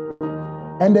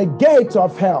 and the gates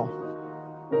of hell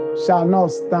shall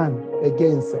not stand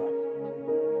against it.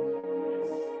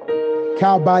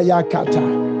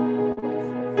 Kabayakata.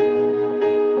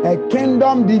 A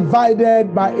kingdom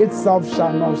divided by itself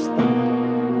shall not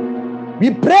stand.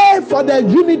 We pray for the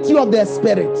unity of the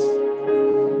Spirit,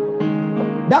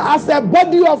 that as a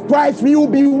body of Christ we will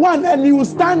be one and we will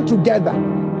stand together.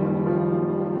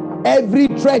 Every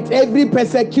threat, every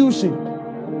persecution,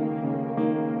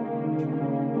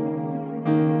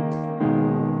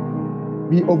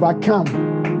 we overcome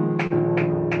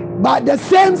by the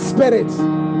same Spirit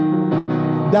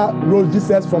that rose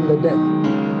Jesus from the dead.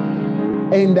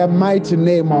 In the mighty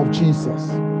name of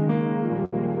Jesus.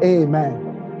 Amen.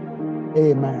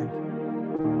 Amen.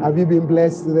 Have you been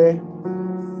blessed today?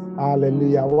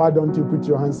 Hallelujah. Why don't you put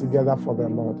your hands together for the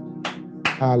Lord?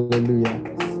 Hallelujah.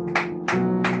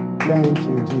 Thank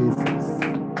you, Jesus.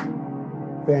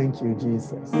 Thank you,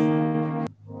 Jesus.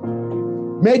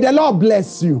 May the Lord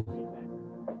bless you.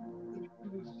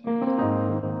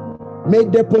 May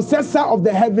the possessor of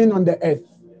the heaven and the earth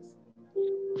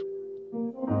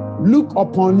look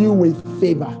upon you with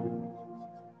favor.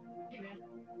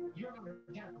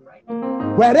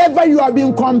 Wherever you have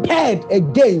been compared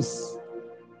against,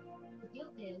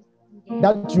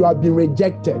 that you have been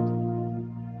rejected,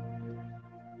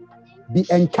 be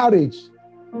encouraged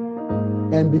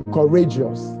and be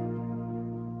courageous.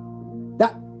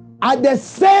 That at the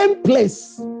same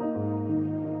place,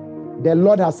 the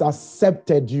Lord has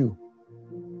accepted you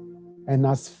and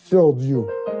has filled you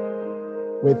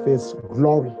with his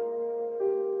glory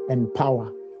and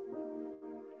power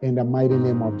in the mighty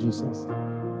name of Jesus.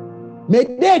 May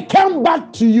they come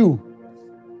back to you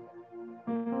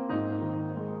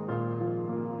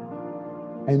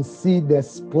and see the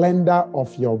splendor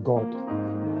of your God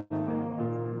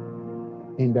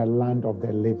in the land of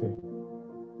the living.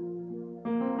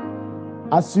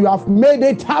 As you have made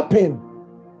it happen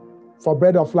for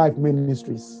Bread of Life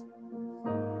Ministries,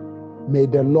 may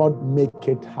the Lord make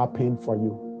it happen for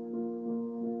you.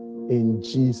 In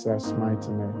Jesus'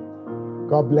 mighty name.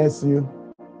 God bless you.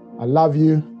 I love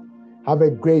you. Have a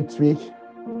great week.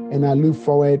 And I look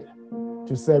forward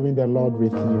to serving the Lord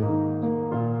with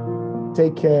you.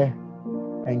 Take care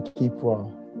and keep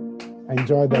well.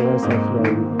 Enjoy the rest of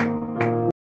your week.